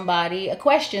asking somebody a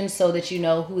question so that you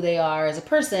know who they are as a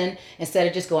person instead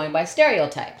of just going by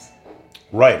stereotypes.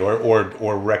 Right,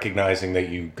 or recognizing that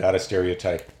you got a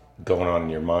stereotype going on in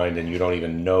your mind and you don't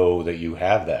even know that you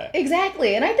have that.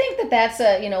 Exactly. And I think that that's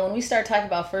when we start talking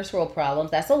about first world problems,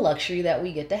 that's a luxury that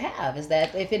we get to have, is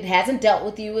that if it hasn't dealt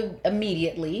with you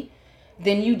immediately,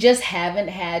 then you just haven't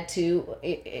had to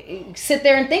sit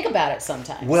there and think about it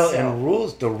sometimes. Well, So-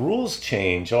 and the rules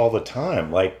change all the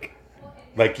time. Like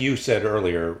you said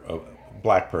earlier, a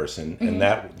black person, and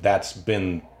that's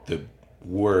been the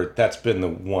word, that's been the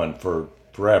one for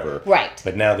forever. Right.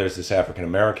 But now there's this African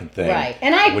American thing. Right.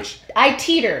 And I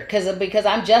teeter because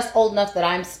I'm just old enough that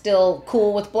I'm still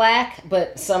cool with black,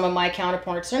 but some of my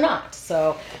counterparts are not.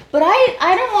 So, but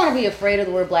I don't want to be afraid of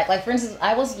the word black. Like, for instance,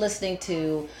 I was listening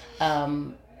to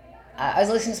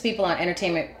people on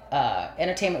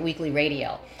Entertainment Weekly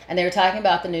Radio, and they were talking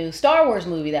about the new Star Wars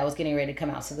movie that was getting ready to come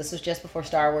out. So this was just before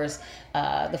Star Wars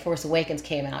The Force Awakens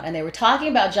came out, and they were talking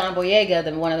about John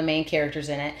Boyega, one of the main characters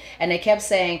in it, and they kept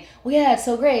saying, well, yeah, it's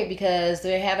so great because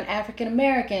they have an African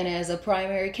American as a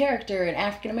primary character, and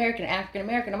African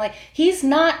American. I'm like, he's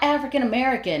not African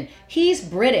American, he's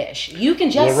British. You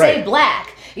can just say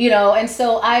black, and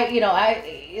so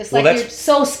it's like you're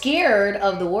so scared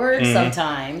of the word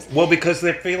sometimes. Well, because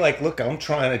they feel like, look, I'm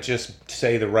trying to just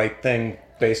say the right thing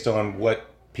based on what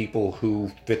people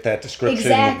who fit that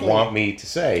description want me to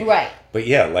say. Right. But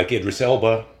yeah, like Idris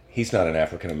Elba, he's not an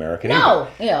African American. No.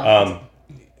 Yeah.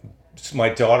 My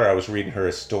daughter, I was reading her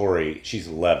a story. She's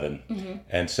 11,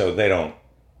 and so the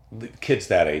kids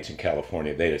that age in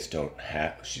California, they just don't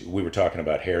have. We were talking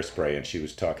about Hairspray, and she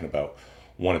was talking about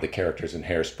one of the characters in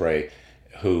Hairspray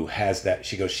who has that.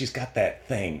 She goes, she's got that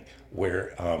thing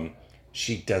where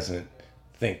she doesn't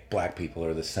think black people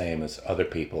are the same as other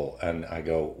people. And I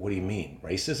go, what do you mean,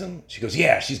 racism? She goes,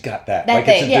 yeah, she's got that like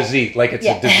thing, it's a disease, like it's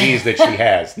a disease that she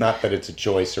has, not that it's a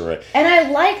choice or a. And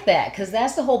I like that, because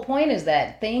that's the whole point, is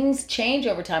that things change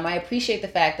over time. I appreciate the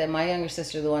fact that my younger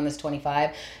sister, the one that's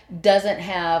 25, doesn't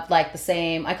have like the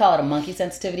same, I call it a monkey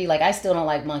sensitivity. Like, I still don't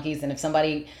like monkeys, and if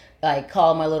somebody like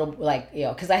call my little, like,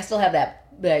 because I still have that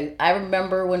Like, I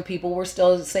remember when people were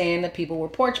still saying that people were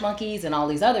porch monkeys and all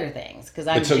these other things. Because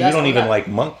I'm So just you don't even like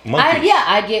monkeys?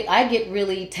 I get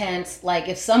really tense. Like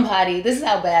if somebody, this is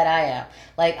how bad I am.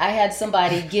 Like I had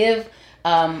somebody give.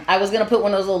 I was gonna put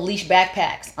one of those little leash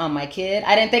backpacks on my kid.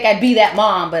 I didn't think I'd be that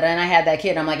mom, but then I had that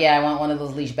kid. And I'm like, yeah, I want one of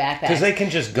those leash backpacks Because they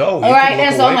can just go. All right,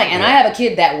 and so I'm like, and I have a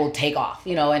kid that will take off,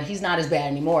 and he's not as bad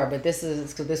anymore. But this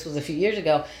was a few years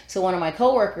ago. So one of my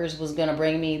coworkers was gonna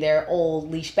bring me their old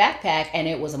leash backpack, and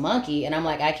it was a monkey. And I'm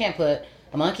like, I can't put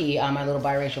a monkey on my little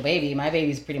biracial baby. My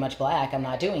baby's pretty much black. I'm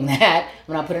not doing that.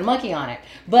 I'm not putting a monkey on it.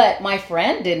 But my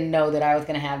friend didn't know that I was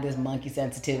going to have this monkey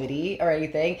sensitivity or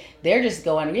anything. They're just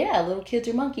going, yeah, little kids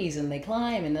are monkeys and they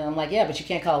climb. And then I'm like, yeah, but you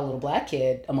can't call a little black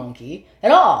kid a monkey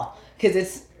at all because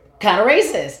it's kind of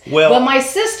racist. But my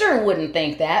sister wouldn't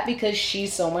think that because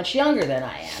she's so much younger than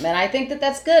I am. And I think that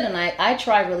that's good. And I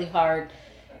try really hard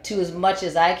to, as much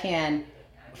as I can,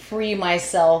 free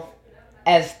myself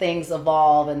as things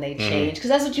evolve and they change, because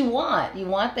that's what you want. You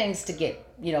want things to get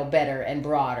better and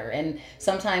broader, and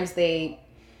sometimes they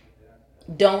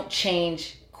don't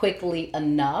change quickly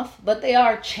enough, but they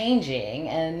are changing,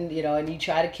 and and you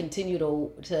try to continue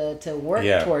to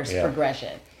work towards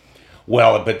progression.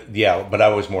 Well, but I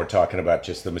was more talking about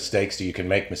just the mistakes. So you can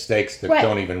make mistakes that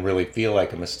don't even really feel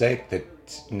like a mistake that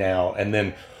now, and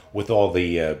then with all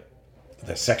the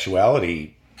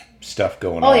sexuality stuff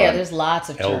going on. Oh yeah, there's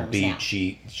lots of terms now.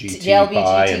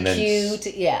 LGBTQI and then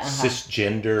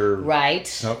cisgender. Right.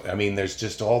 So, I mean, there's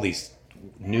just all these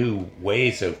new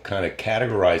ways of kind of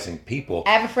categorizing people.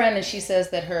 I have a friend and she says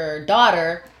that her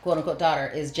daughter, quote unquote daughter,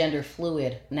 is gender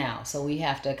fluid now. So we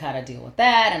have to kind of deal with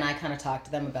that, and I kind of talk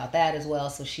to them about that as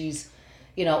well. So she's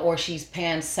or she's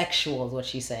pansexual is what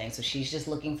she's saying. So she's just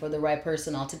looking for the right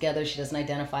person altogether. She doesn't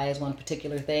identify as one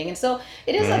particular thing. And so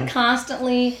it is a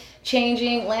constantly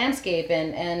changing landscape.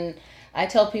 And I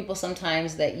tell people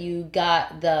sometimes that you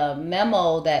got the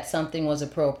memo that something was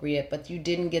appropriate, but you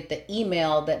didn't get the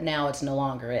email that now it's no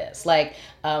longer is. Like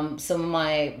some of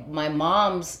my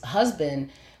mom's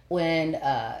husband, when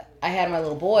I had my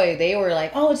little boy, they were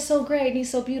like, oh, it's so great, and he's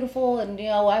so beautiful, and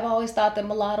I've always thought that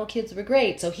mulatto kids were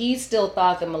great. So he still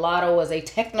thought that mulatto was a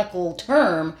technical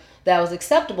term that was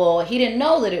acceptable. He didn't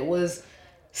know that it was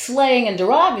slang and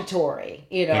derogatory,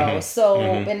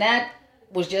 and that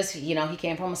was just, he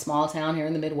came from a small town here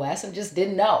in the Midwest and just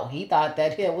didn't know. He thought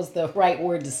that it was the right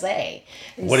word to say.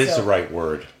 And what is the right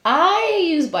word? I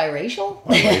use biracial.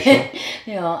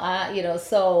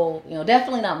 So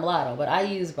definitely not mulatto, but I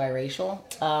use biracial.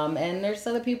 And there's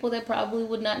other people that probably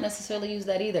would not necessarily use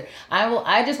that either.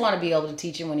 I just want to be able to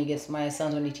teach him when he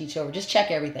teach over. Just check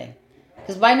everything.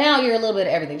 Because by now you're a little bit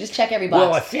of everything. Just check every box.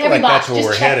 Well, I feel like that's where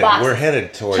we're headed. We're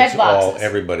headed towards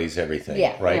everybody's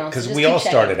everything, right? Because we all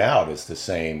started out as the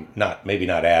same. Maybe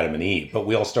not Adam and Eve, but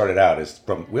we all started out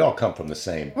we all come from the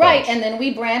same. Right, and then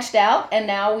we branched out, and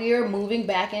now we are moving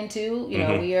back into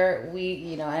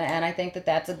and I think that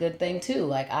that's a good thing too.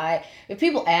 Like if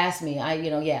people ask me, I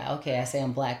say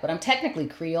I'm black, but I'm technically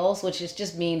Creole, which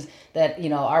just means that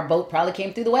our boat probably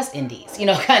came through the West Indies,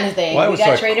 kind of thing. We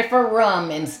got traded for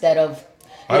rum instead of.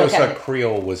 I always thought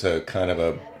Creole was a kind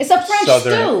of it's a French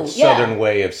southern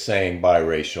way of saying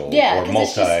biracial or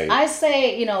multi. I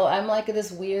say, I'm like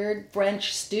this weird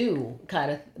French stew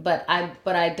kind of, but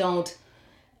I don't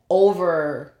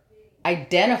over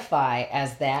identify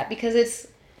as that because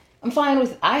I'm fine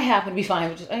with. I happen to be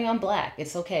fine with. I'm black.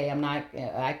 It's okay. I'm not.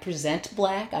 I present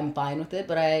black. I'm fine with it.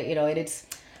 But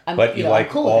But you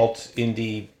like alt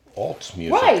indie. Alt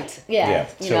music, right? Yeah,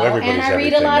 So everybody's and I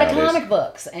read a lot nowadays. of comic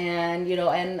books, and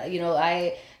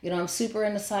I'm super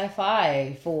into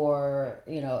sci-fi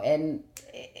and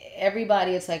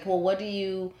everybody. It's like, well, what do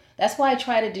you? That's why I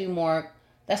try to do more.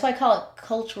 That's why I call it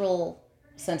cultural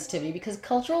sensitivity, because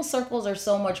cultural circles are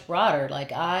so much broader.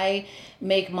 Like I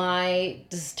make my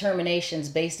determinations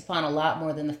based upon a lot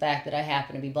more than the fact that I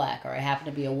happen to be black or I happen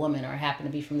to be a woman or I happen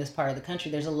to be from this part of the country.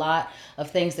 There's a lot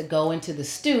of things that go into the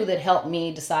stew that help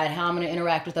me decide how I'm going to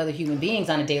interact with other human beings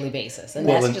on a daily basis, and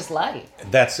that's just life.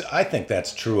 I think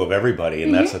that's true of everybody,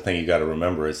 and that's the thing you got to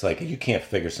remember. It's like you can't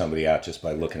figure somebody out just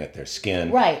by looking at their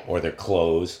skin, right, or their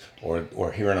clothes,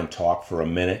 or hearing them talk for a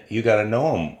minute. You got to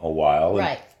know them a while,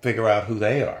 and figure out who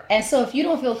they are. And so if you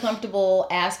don't feel comfortable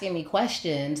asking me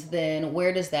questions, then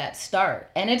where does that start?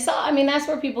 And that's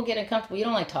where people get uncomfortable. You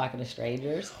don't like talking to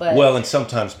strangers, but and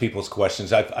sometimes people's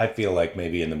questions, I feel like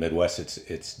maybe in the Midwest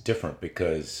it's different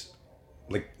because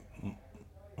like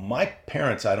my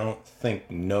parents, I don't think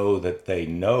know that they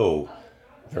know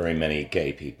very many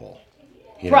gay people.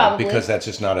 Probably. Because that's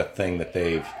just not a thing that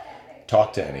they've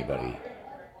talked to anybody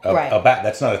Right. about.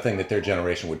 That's not a thing that their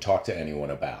generation would talk to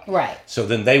anyone about. Right. So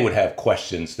then they would have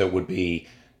questions that would be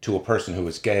to a person who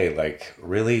is gay, like,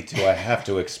 really? Do I have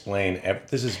to explain?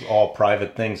 This is all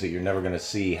private things that you're never going to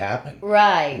see happen.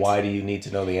 Right. Why do you need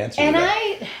to know the answer And to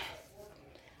that?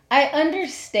 I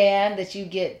understand that you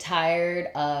get tired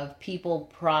of people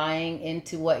prying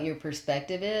into what your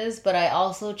perspective is, but I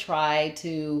also try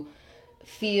to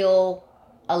feel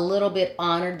a little bit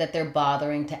honored that they're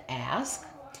bothering to ask,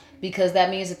 because that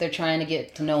means that they're trying to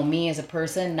get to know me as a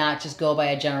person, not just go by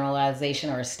a generalization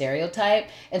or a stereotype.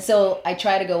 And so I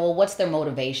try to go, well, what's their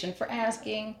motivation for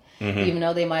asking? Even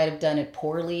though they might have done it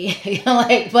poorly,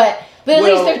 but at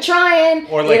least they're trying.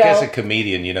 Or like as a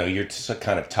comedian, you're just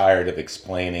kind of tired of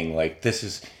explaining, like, this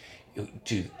is,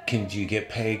 do you get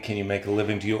paid? Can you make a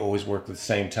living? Do you always work with the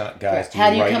same guys?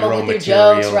 How do you come up with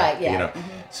your jokes? Right, yeah.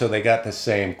 So they got the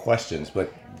same questions,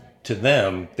 but to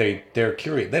them, they're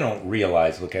curious. They don't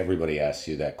realize, look, everybody asks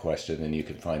you that question, and you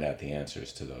can find out the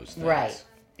answers to those things. Right,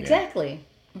 exactly.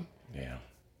 Yeah.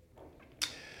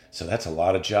 So that's a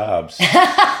lot of jobs.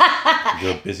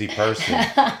 You're a busy person.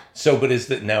 So, but I'm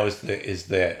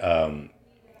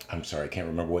sorry, I can't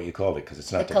remember what you called it because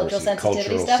it's not diversity.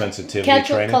 Cultural sensitivity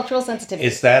training. Cultural sensitivity.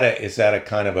 Is that a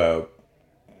kind of a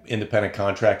independent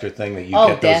contractor thing that you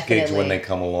get those definitely. gigs when they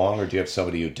come along, or do you have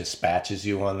somebody who dispatches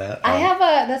you on that? I have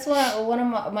that's one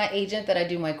of my agent that I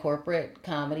do my corporate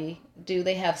comedy do.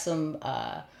 They have some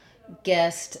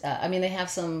guest. They have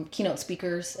some keynote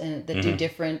speakers that do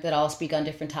different, that all speak on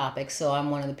different topics. So I'm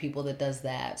one of the people that does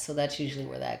that. So that's usually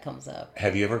where that comes up.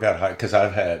 Have you ever got hired? Because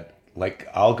I've had, like,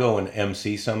 I'll go and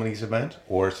MC somebody's event,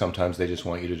 or sometimes they just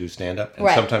want you to do stand-up, and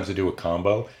sometimes they do a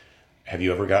combo. Have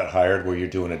you ever got hired where you're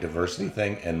doing a diversity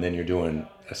thing and then you're doing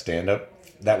a stand-up?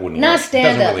 That wouldn't not work.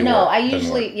 stand-up. Really no, work. I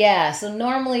usually So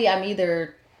normally I'm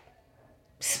either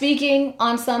speaking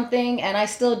on something, and I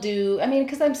still do.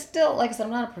 Because I'm still, like I said,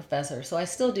 I'm not a professor, so I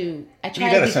still do. I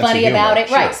try to be funny about it,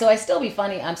 right? So I still be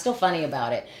funny. I'm still funny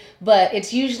about it, but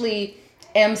it's usually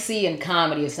MC and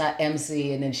comedy. It's not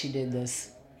MC and then she did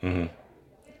this,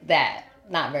 that.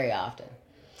 Not very often.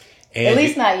 And at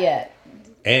least not yet.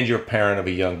 And you're a parent of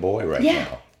a young boy right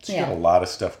now, so you got a lot of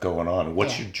stuff going on.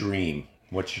 What's your dream?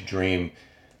 What's your dream?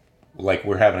 Like,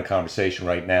 we're having a conversation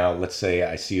right now. Let's say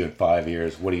I see you in 5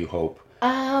 years. What do you hope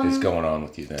is going on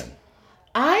with you then?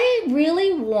 I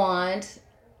really want...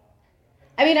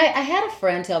 I had a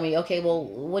friend tell me, okay, well,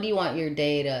 what do you want your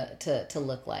day to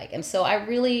look like? And so I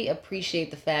really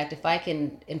appreciate the fact, if I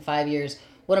can, in 5 years,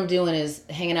 what I'm doing is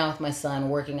hanging out with my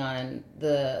son, working on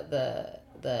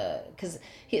because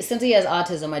since he has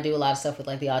autism, I do a lot of stuff with,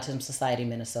 like, the Autism Society of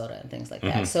Minnesota and things like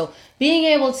that. So being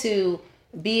able to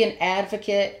be an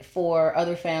advocate for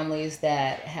other families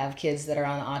that have kids that are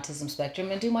on the autism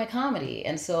spectrum and do my comedy.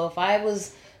 And so if I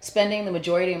was spending the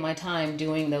majority of my time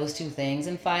doing those two things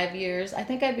in 5 years, I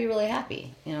think I'd be really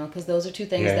happy, because those are two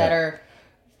things that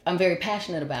I'm very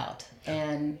passionate about.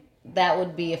 And that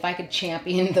would be, if I could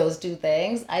champion those two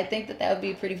things, I think that would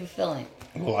be pretty fulfilling.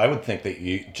 Well, I would think that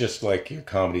you, just like your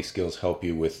comedy skills help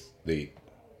you with the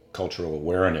cultural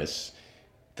awareness,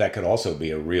 that could also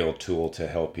be a real tool to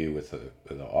help you with the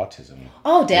autism.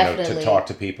 Oh, definitely. To talk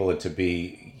to people and to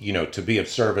be of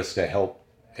service, to help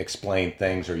explain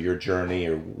things, or your journey,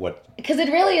 or what. Because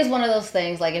it really is one of those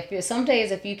things, like, some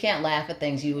days if you can't laugh at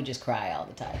things, you would just cry all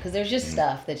the time, because there's just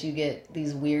stuff that you get,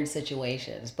 these weird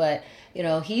situations. But he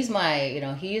is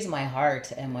my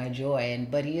heart and my joy,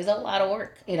 but he is a lot of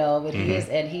work, but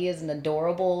he is an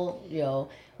adorable,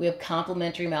 we have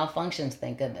complementary malfunctions,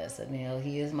 thank goodness, and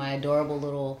he is my adorable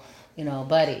little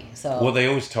buddy. So, well, they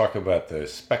always talk about the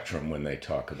spectrum when they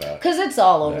talk about, because it's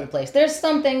all over the place. There's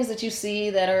some things that you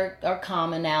see that are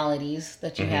commonalities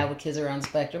that you have with kids around the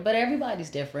spectrum, but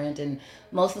everybody's different. And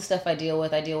most of the stuff I deal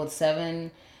with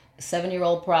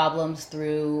 7-year-old problems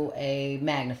through a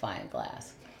magnifying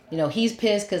glass. He's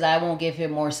pissed because I won't give him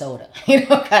more soda, kind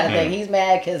of thing. He's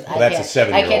mad because that's a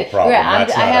 7-year-old problem.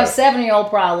 I have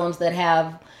 7-year-old problems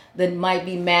that might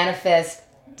be manifest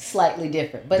slightly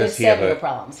different, but it's 7-year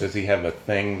problems. Does he have a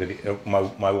thing that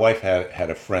my wife had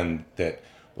a friend that,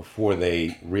 before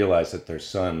they realized that their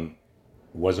son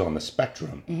was on the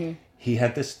spectrum, he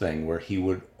had this thing where he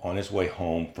would, on his way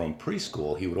home from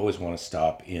preschool, he would always want to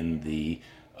stop in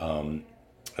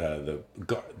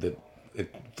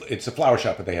it's a flower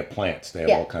shop, but they have plants. They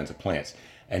have all kinds of plants,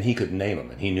 and he could name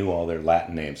them, and he knew all their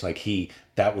Latin names. Like,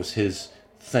 that was his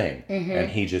thing,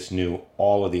 and he just knew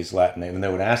all of these Latin names. And they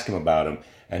would ask him about him,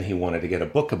 and he wanted to get a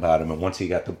book about him. And once he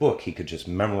got the book, he could just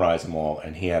memorize them all,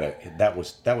 and that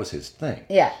was his thing.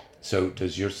 Yeah. So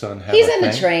does your son have He's a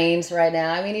into thing? trains right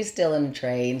now. I mean, he's still into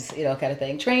trains, kind of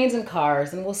thing. Trains and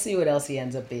cars, and we'll see what else he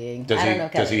ends up being. Does I don't he know.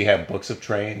 does he have books of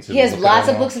trains? He has lots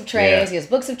of books of of trains. He has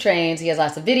books of trains. He has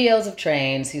lots of videos of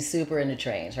trains. He's super into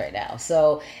trains right now.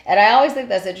 So, and I always think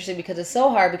that's interesting because it's so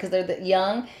hard because they're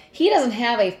young. He doesn't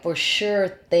have a for sure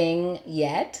thing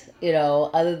yet,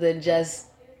 other than just.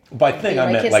 By thing, I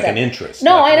meant like an interest.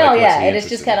 No, like, I know, like yeah. And it's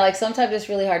just kind of like sometimes it's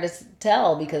really hard to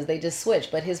tell because they just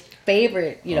switch. But his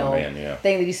favorite,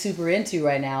 thing that he's super into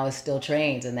right now is still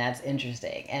trains, and that's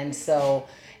interesting. And so,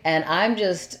 and I'm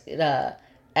just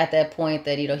at that point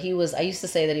that, I used to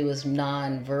say that he was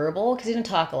nonverbal because he didn't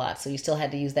talk a lot. So you still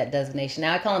had to use that designation.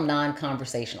 Now I call him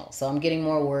non-conversational. So I'm getting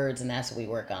more words, and that's what we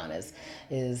work on is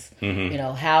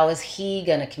how is he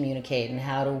going to communicate and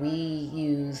how do we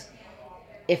use,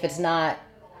 if it's not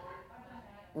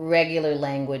regular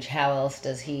language, how else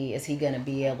is he going to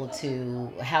be able to,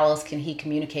 how else can he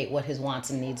communicate what his wants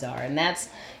and needs are? And that's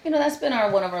been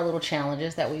one of our little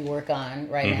challenges that we work on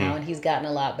right now, and he's gotten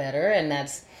a lot better, and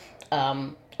that's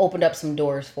opened up some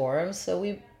doors for him. So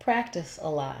we practice a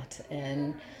lot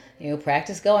and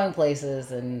practice going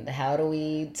places, and how do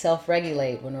we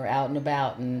self-regulate when we're out and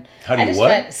about, and how do you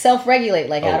what? Self-regulate,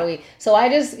 like how do we, so I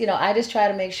just try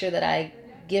to make sure that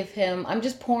I'm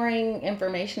just pouring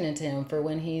information into him for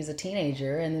when he's a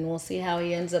teenager, and then we'll see how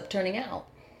he ends up turning out.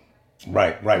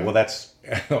 Right. Well, that's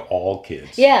all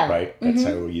kids. Yeah. Right? That's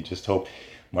how you just hope.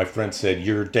 My friend said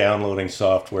you're downloading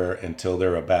software until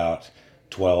they're about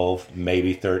 12,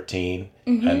 maybe 13,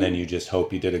 and then you just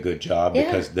hope you did a good job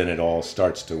because then it all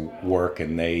starts to work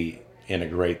and they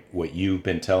integrate what you've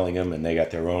been telling them and they got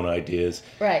their own ideas.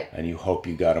 Right. And you hope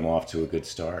you got them off to a good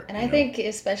start. And I think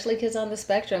especially kids on the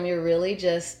spectrum, you're really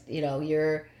just,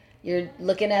 you're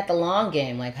looking at the long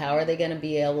game. Like, how are they going to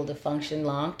be able to function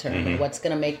long term and what's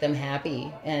going to make them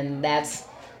happy? And that's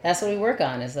what we work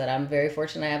on, is that I'm very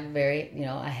fortunate. I have a very,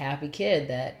 a happy kid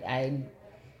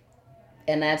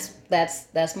and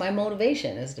that's my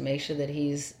motivation, is to make sure that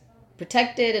he's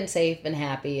protected and safe and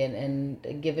happy,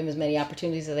 and give him as many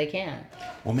opportunities as they can.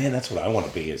 Well, man, that's what I want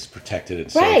to be, is protected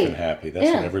and safe and happy. That's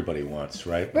what everybody wants,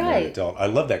 right? Right. Adult. I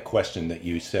love that question that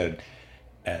you said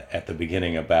at the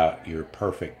beginning about your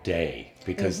perfect day,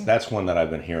 because that's one that I've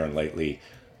been hearing lately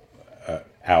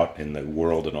out in the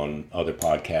world and on other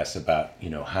podcasts about,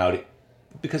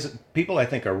 because people I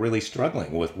think are really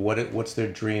struggling with what's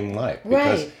their dream life.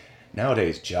 Because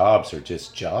nowadays jobs are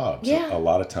just jobs. A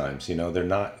lot of times, they're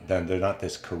not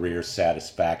this career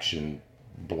satisfaction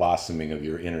blossoming of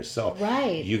your inner self.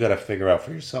 Right. You got to figure out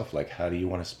for yourself, like, how do you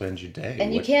want to spend your day?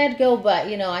 And you can't go, but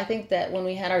I think that when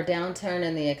we had our downturn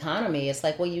in the economy, it's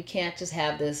like, well, you can't just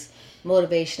have this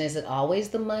motivation. Is it always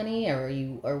the money,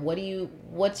 or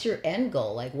what's your end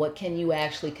goal? Like, what can you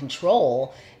actually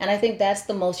control? And I think that's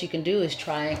the most you can do, is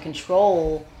try and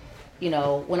control.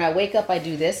 When I wake up, I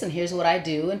do this, and here's what I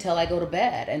do until I go to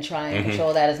bed, and try and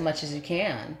control that as much as you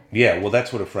can. Yeah, well,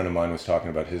 that's what a friend of mine was talking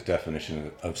about. His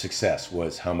definition of success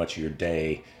was how much of your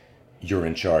day you're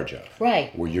in charge of.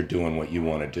 Right. Where you're doing what you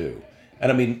want to do.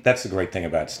 And I mean, that's the great thing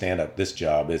about stand-up. This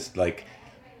job is like,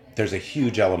 there's a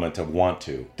huge element of want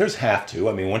to. There's have to.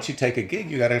 I mean, once you take a gig,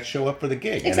 you got to show up for the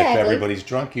gig. Exactly. And if everybody's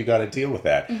drunk, you got to deal with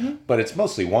that. But it's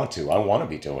mostly want to. I want to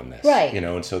be doing this. Right.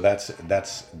 And so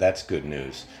that's good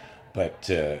news. But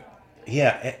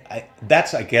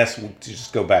that's, I guess, to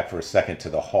just go back for a second to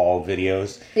the Hall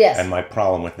videos. Yes. And my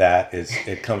problem with that is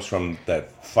it comes from the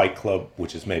Fight Club,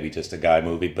 which is maybe just a guy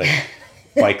movie, but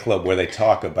Fight Club, where they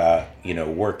talk about,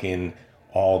 working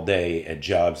all day at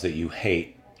jobs that you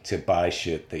hate to buy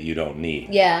shit that you don't need.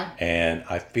 Yeah. And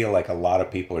I feel like a lot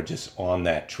of people are just on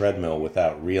that treadmill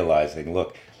without realizing,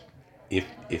 look,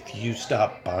 if you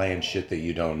stop buying shit that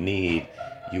you don't need,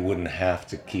 you wouldn't have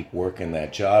to keep working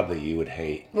that job that you would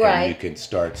hate. Right. And you could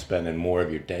start spending more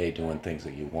of your day doing things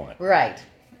that you want. Right.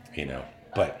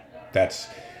 But that's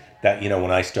that,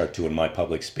 when I start doing my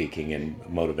public speaking and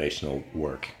motivational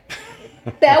work.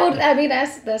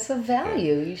 That's a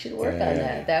value. You should work on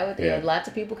that. That would, lots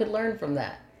of people could learn from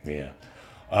that. Yeah.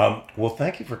 Well,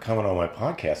 thank you for coming on my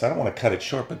podcast. I don't want to cut it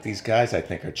short, but these guys, I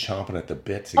think, are chomping at the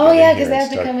bit to get in here because they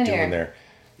have to come in here.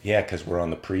 Because we're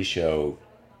on the pre-show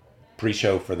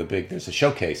for the big, there's a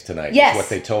showcase tonight. Yes. That's what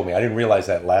they told me. I didn't realize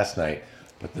that last night,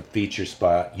 but the feature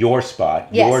spot, your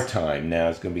time now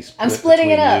is going to be split I'm splitting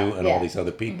between it up. you and all these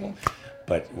other people.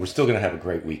 But we're still going to have a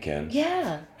great weekend.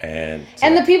 Yeah. And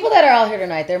the people that are all here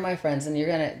tonight, they're my friends, and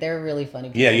they're really funny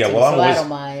people. Yeah. Too, Well, I don't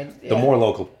mind. The more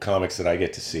local comics that I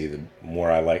get to see, the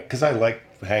more I like, because I like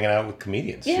hanging out with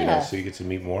comedians. So you get to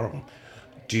meet more of them.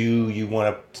 Do you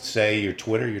want to say your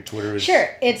Twitter? Your Twitter is... Sure.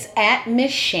 It's at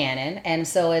Miss Shannan. And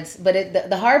so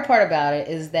the hard part about it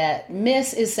is that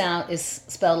Miss is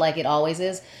spelled like it always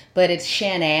is, but it's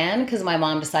Shannan because my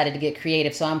mom decided to get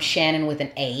creative. So I'm Shannan with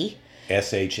an A.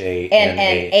 Shannan.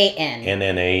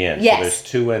 Nnan. Yes. So there's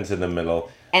two N's in the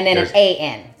middle. And then there's an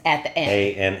AN at the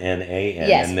end. ANNAN.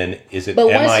 Yes. And then is it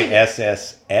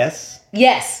MISSS?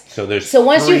 Yes. So there's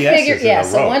once three you figure S's in a row.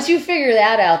 So once you figure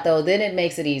that out though, then it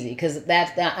makes it easy because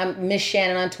I'm Miss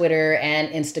Shannan on Twitter and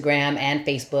Instagram and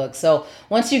Facebook. So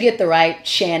once you get the right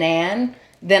Shannan,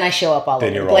 then I show up all over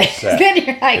the place. Set. Then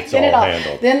you're like, it's all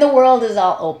handled. Then the world is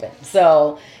all open.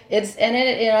 So it's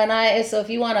so if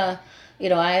you want to,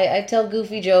 I tell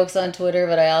goofy jokes on Twitter,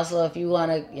 but I also if you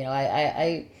want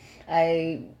to,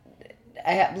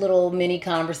 I have little mini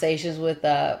conversations with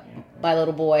my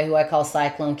little boy who I call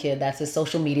Cyclone Kid. That's his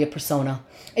social media persona.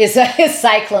 It's his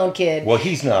Cyclone Kid. Well,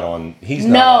 he's not on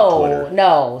Twitter.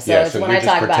 No. So yeah, it's so when you're I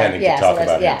just talk about pretending it. to talk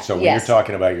about him. So when you're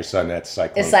talking about your son, that's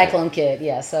Cyclone Kid. It's Cyclone Kid,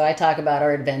 yeah. So I talk about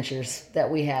our adventures that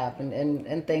we have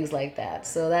and things like that.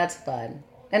 So that's fun.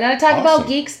 And I talk about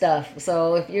geek stuff.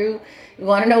 So if you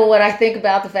want to know what I think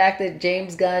about the fact that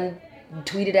James Gunn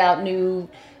tweeted out new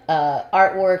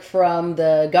artwork from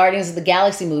the Guardians of the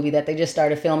Galaxy movie that they just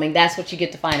started filming, that's what you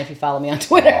get to find if you follow me on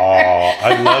Twitter. Oh,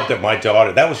 I love that my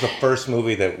daughter, that was the first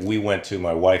movie that we went to,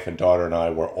 my wife and daughter and I,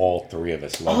 were all three of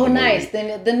us loved the nice. movie.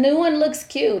 Then the new one looks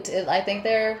cute. I think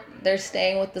they're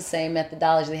staying with the same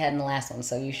methodology they had in the last one,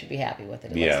 so you should be happy with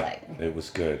it. Looks like. It was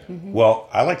good. Mm-hmm. Well,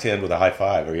 I like to end with a high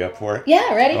five. Are you up for it?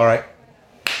 Yeah, ready? All right.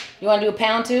 You want to do a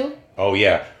pound too? Oh,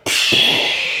 yeah.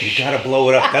 You gotta blow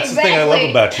it up. That's the thing I love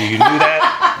about you. You knew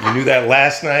that. You knew that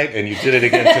last night, and you did it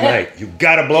again tonight. You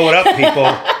gotta blow it up, people.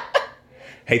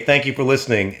 Hey, thank you for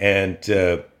listening, and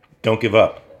don't give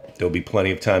up. There'll be plenty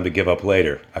of time to give up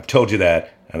later. I've told you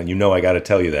that, and you know I gotta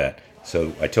tell you that.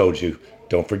 So I told you,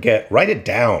 don't forget. Write it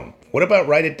down. What about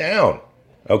write it down?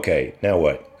 Okay, now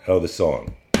what? Oh, the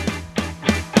song.